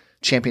League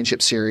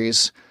Championship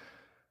Series.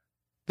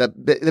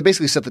 That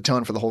basically set the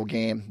tone for the whole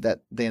game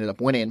that they ended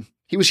up winning.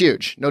 He was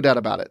huge, no doubt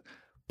about it.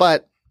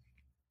 But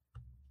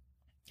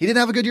he didn't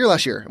have a good year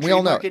last year, and we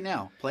all know it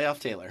now. Playoff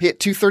Taylor. He hit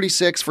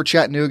 236 for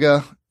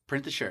Chattanooga.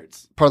 Print the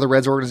shirts. Part of the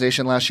Reds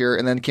organization last year,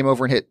 and then came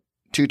over and hit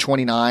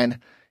 229.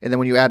 And then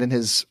when you add in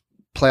his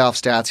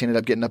playoff stats, he ended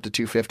up getting up to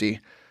 250.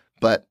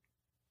 But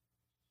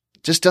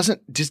just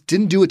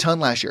didn't do a ton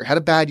last year. Had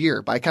a bad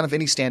year by kind of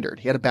any standard.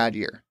 He had a bad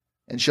year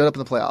and showed up in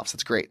the playoffs.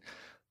 That's great.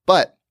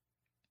 But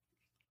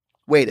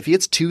wait, if he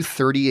hits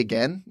 230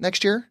 again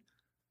next year,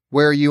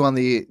 where are you on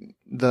the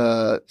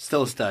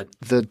Still a stud.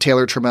 the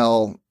Taylor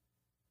Trammell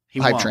He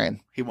hype won't.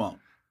 train? He won't.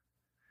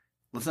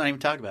 Let's not even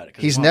talk about it.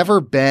 'Cause He's he won't.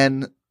 never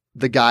been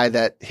the guy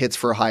that hits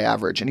for a high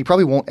average, and he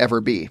probably won't ever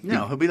be.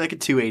 No, he'll be like a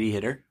 280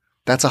 hitter.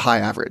 That's a high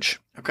average.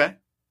 Okay.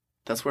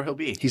 That's where he'll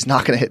be. He's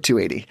not going to hit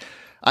 280.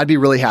 I'd be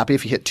really happy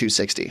if he hit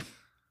 260.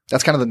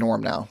 That's kind of the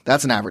norm now.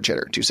 That's an average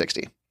hitter,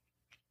 260.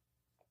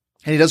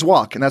 And he does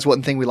walk, and that's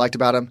one thing we liked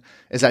about him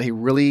is that he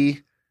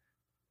really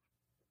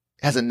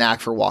has a knack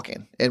for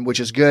walking, and which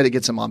is good. It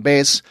gets him on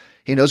base.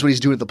 He knows what he's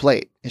doing at the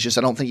plate. It's just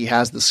I don't think he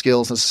has the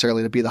skills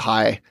necessarily to be the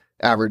high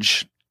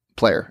average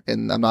player,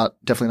 and I'm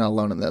definitely not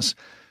alone in this.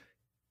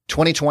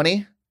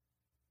 2020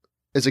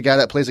 is a guy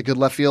that plays a good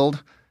left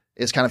field,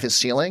 is kind of his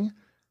ceiling.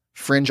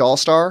 Fringe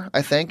all-star,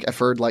 I think. I've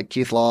heard like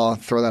Keith Law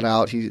throw that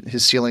out.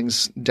 His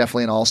ceiling's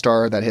definitely an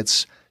all-star that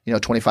hits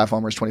 25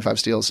 homers, 25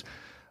 steals.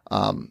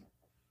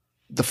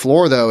 The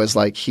floor, though, is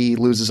like he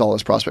loses all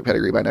his prospect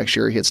pedigree by next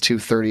year. He hits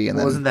 230.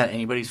 And Wasn't that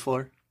anybody's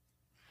floor?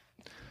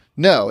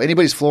 No,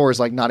 anybody's floor is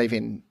like not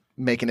even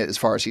making it as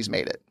far as he's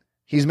made it.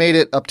 He's made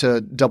it up to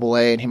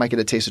AA, and he might get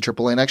a taste of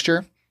AAA next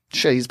year.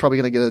 Shit, he's probably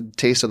going to get a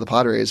taste of the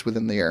Padres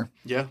within the year.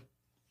 Yeah.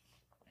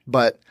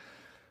 But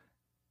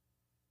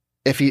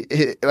I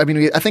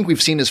think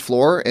we've seen his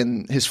floor,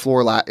 and his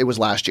floor it was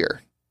last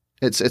year.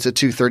 It's a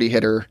 230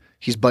 hitter.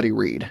 He's Buddy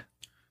Reed.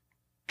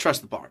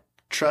 Trust the bar.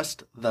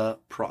 Trust the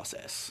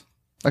process.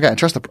 Okay, I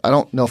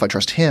don't know if I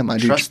trust him. I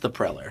do Trust the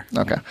Preller.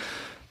 Okay.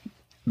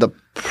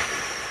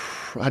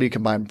 How do you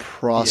combine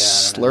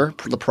Prosler?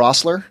 The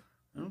Prosler?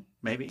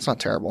 Maybe. It's not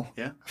terrible.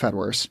 Yeah. I've had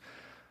worse.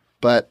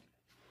 But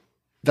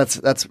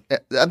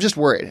I'm just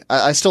worried.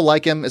 I still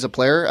like him as a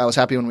player. I was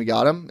happy when we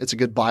got him. It's a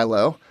good buy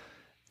low.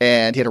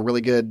 And he had a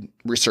really good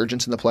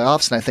resurgence in the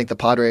playoffs. And I think the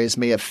Padres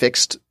may have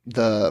fixed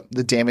the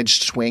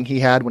damaged swing he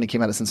had when he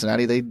came out of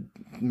Cincinnati. They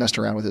messed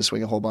around with his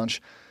swing a whole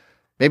bunch.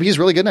 Maybe he's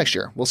really good next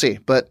year. We'll see.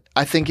 But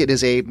I think it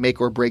is a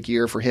make or break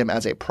year for him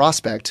as a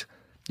prospect.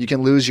 You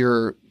can lose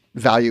your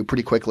value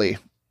pretty quickly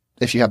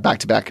if you have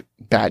back-to-back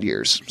bad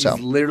years. He's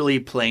literally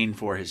playing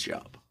for his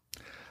job.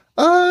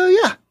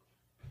 Yeah.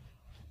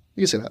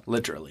 You can say that.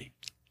 Literally.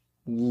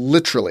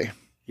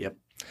 Yep.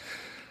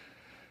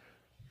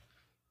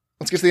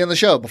 Let's get to the end of the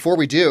show. Before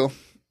we do,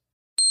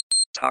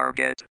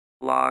 Target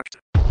locked.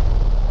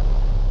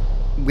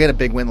 we had a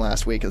big win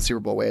last week at the Super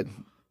Bowl, Wade.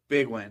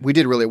 Big win. We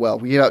did really well.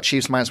 We gave out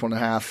Chiefs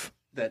 -1.5.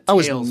 I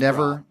was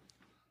never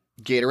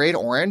Gatorade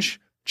orange.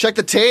 Check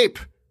the tape.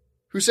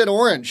 Who said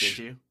orange?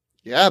 Did you?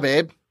 Yeah,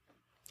 babe.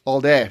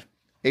 All day.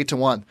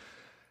 8-1.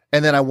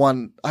 And then I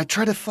won. I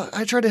tried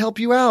to help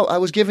you out. I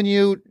was giving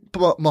you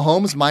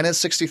Mahomes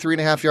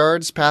 -63.5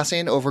 yards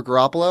passing over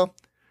Garoppolo.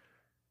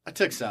 I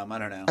took some. I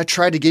don't know. I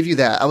tried to give you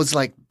that. I was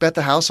like, bet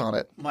the house on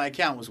it. My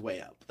account was way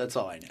up. That's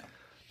all I know.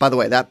 By the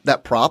way,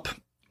 that prop,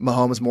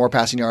 Mahomes more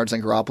passing yards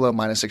than Garoppolo,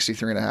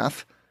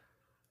 -63.5.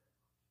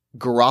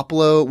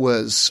 Garoppolo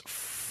was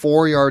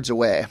 4 yards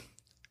away,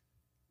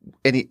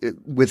 and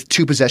with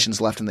 2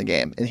 possessions left in the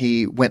game, and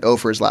he went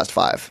over his last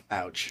 5.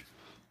 Ouch.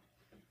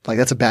 Like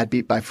that's a bad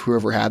beat by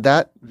whoever had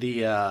that.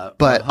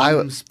 But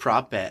Mahomes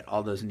prop bet,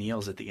 all those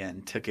kneels at the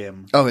end, took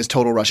him. Oh, his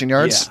total rushing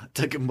yards? Yeah,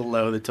 took him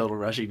below the total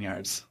rushing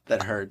yards.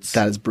 That hurts.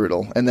 That is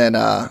brutal. And then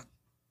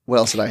what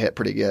else did I hit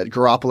pretty good?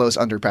 Garoppolo's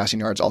under passing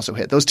yards also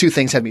hit. Those 2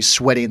 things had me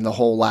sweating the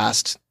whole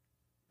last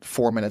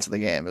 4 minutes of the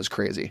game. It was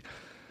crazy.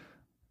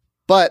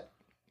 But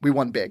we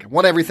won big.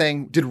 Won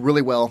everything. Did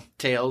really well.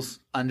 Tails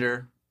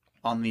under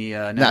on the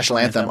National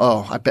Anthem.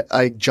 Oh,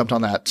 I jumped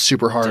on that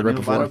super hard Demi right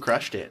before. Lovato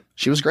crushed it.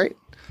 She was great.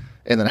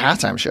 And then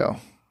halftime show.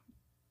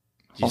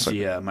 Did you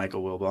see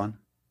Michael Wilbon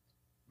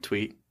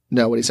tweet?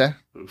 No, what did he say?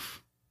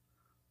 Oof.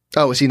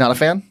 Oh, was he not a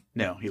fan?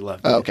 No, he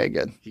loved it. Oh, okay,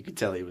 good. You could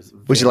tell he was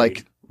Was he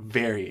like,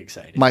 very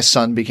excited. my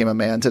son became a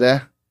man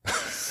today?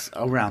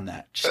 Around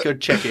that. Just go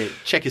check it.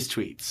 Check his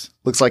tweets.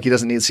 Looks like he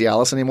doesn't need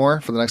Cialis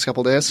anymore for the next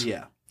couple of days.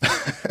 Yeah.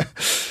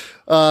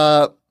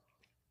 What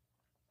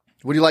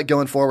do you like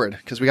going forward?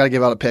 Because we got to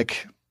give out a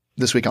pick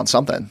this week on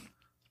something.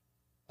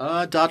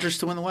 Dodgers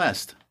to win the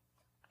West.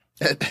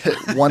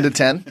 1 to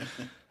 10.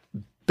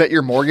 Bet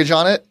your mortgage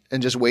on it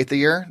and just wait the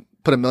year.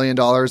 Put $1 million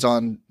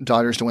on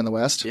Dodgers to win the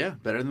West. Yeah,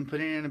 better than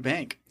putting it in a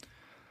bank.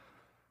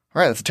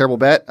 All right, that's a terrible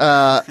bet.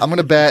 I'm going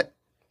to bet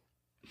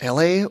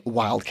LA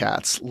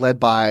Wildcats, led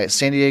by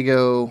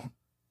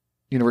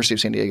University of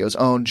San Diego's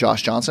own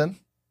Josh Johnson.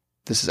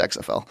 This is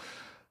XFL.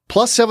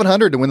 Plus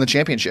 700 to win the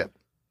championship.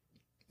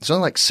 There's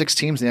only like 6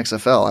 teams in the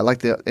XFL. I like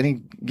the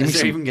Is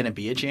there even going to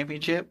be a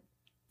championship?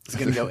 It's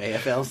going to go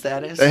AFL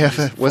status.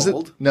 AFL was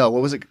it? No,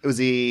 what was it? It was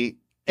the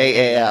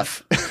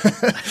AAF.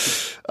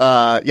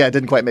 Yeah, it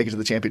didn't quite make it to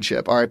the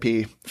championship.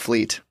 RIP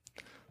Fleet.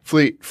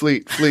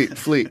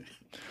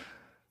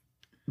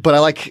 But I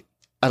like,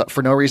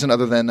 for no reason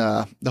other than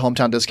the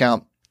hometown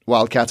discount,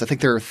 Wildcats. I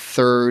think they're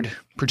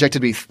projected to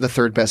be the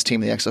 3rd best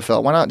team in the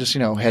XFL. Why not just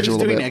hedge a little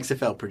bit? Who's doing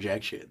XFL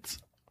projections?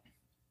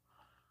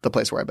 the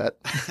place where I bet.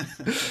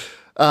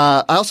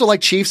 I also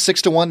like Chiefs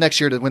 6-1 next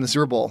year to win the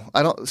Super Bowl.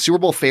 Super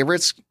Bowl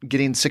favorites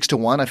getting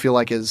 6-1. I feel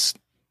like is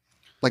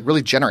like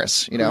really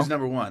generous. You know, who's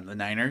number one? The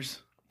Niners.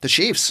 The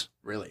Chiefs.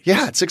 Really?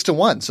 Yeah, it's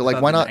 6-1. So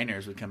like, why not? The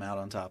Niners would come out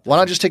on top. Why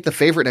not just take the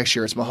favorite next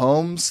year? It's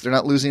Mahomes. They're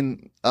not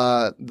losing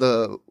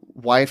the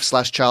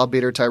wife/child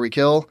beater Tyreek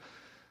Hill.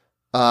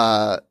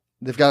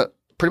 They've got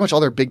pretty much all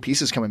their big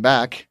pieces coming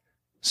back.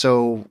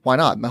 So why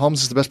not? Mahomes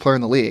is the best player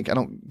in the league. I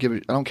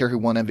don't care who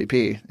won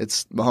MVP.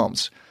 It's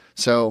Mahomes.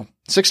 So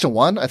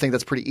 6-1. I think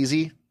that's pretty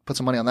easy. Put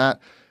some money on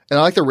that. And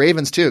I like the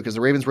Ravens too, because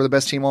the Ravens were the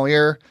best team all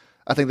year.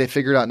 I think they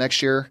figured out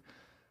next year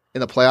in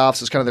the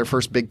playoffs is kind of their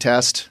first big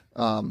test.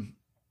 8-1.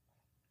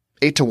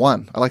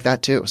 I like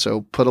that too.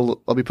 So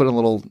I'll be putting a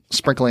little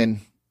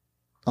sprinkling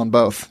on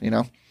both, you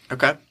know?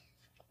 Okay.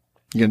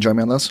 You going to join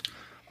me on those?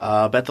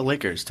 Bet the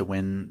Lakers to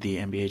win the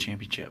NBA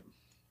championship.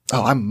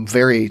 Oh, I'm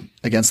very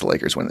against the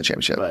Lakers winning the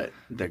championship. But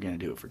they're going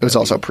to do it for Kobe. It was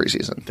also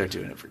preseason. They're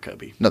doing it for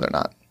Kobe. No, they're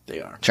not. They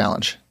are.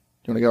 Challenge.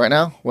 You want to go right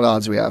now? What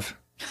odds do we have?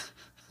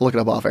 Look it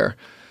up off air.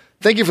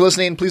 Thank you for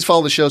listening. Please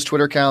follow the show's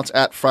Twitter accounts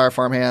at Friar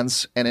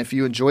Farmhands. And if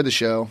you enjoyed the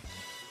show,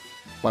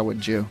 why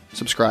wouldn't you?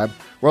 Subscribe.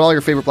 We're on all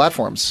your favorite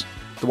platforms.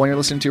 The one you're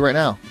listening to right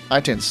now.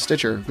 iTunes,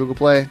 Stitcher, Google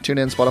Play,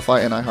 TuneIn,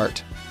 Spotify, and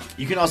iHeart.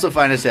 You can also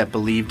find us at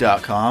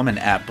Believe.com and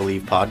at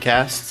Believe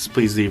Podcasts.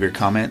 Please leave your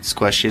comments,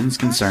 questions,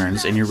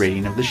 concerns, and your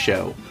rating of the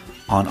show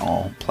on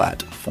all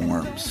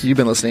platforms. You've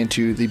been listening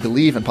to the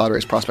Believe in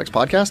Padres Prospects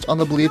podcast on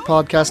the Believe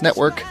Podcast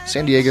Network,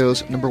 San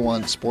Diego's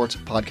 #1 sports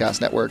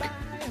podcast network.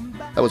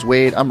 That was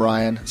Wade. I'm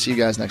Ryan. See you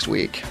guys next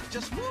week.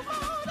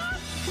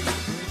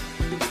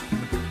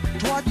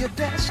 Toward your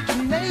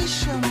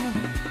destination,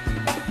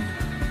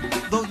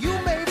 though you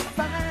may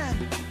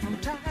find from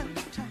time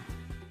to time.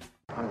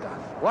 I'm done.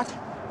 What?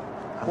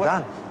 I'm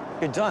done.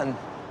 You're done?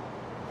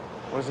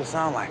 What does it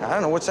sound like? I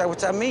don't know. What's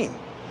that mean?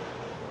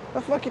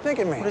 What the fuck you think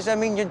it means? What does that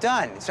mean you're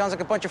done? It sounds like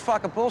a bunch of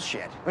fucking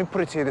bullshit. Let me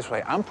put it to you this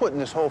way. I'm putting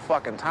this whole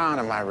fucking town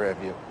in my rear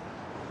view.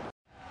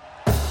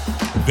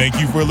 Thank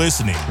you for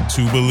listening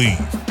to Believe.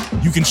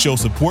 You can show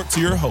support to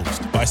your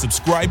host by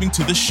subscribing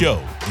to the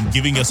show and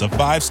giving us a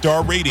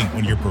 5-star rating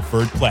on your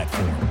preferred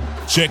platform.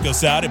 Check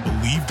us out at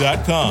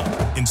Believe.com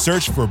and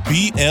search for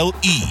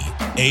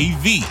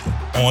BLEAV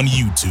on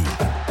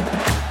YouTube.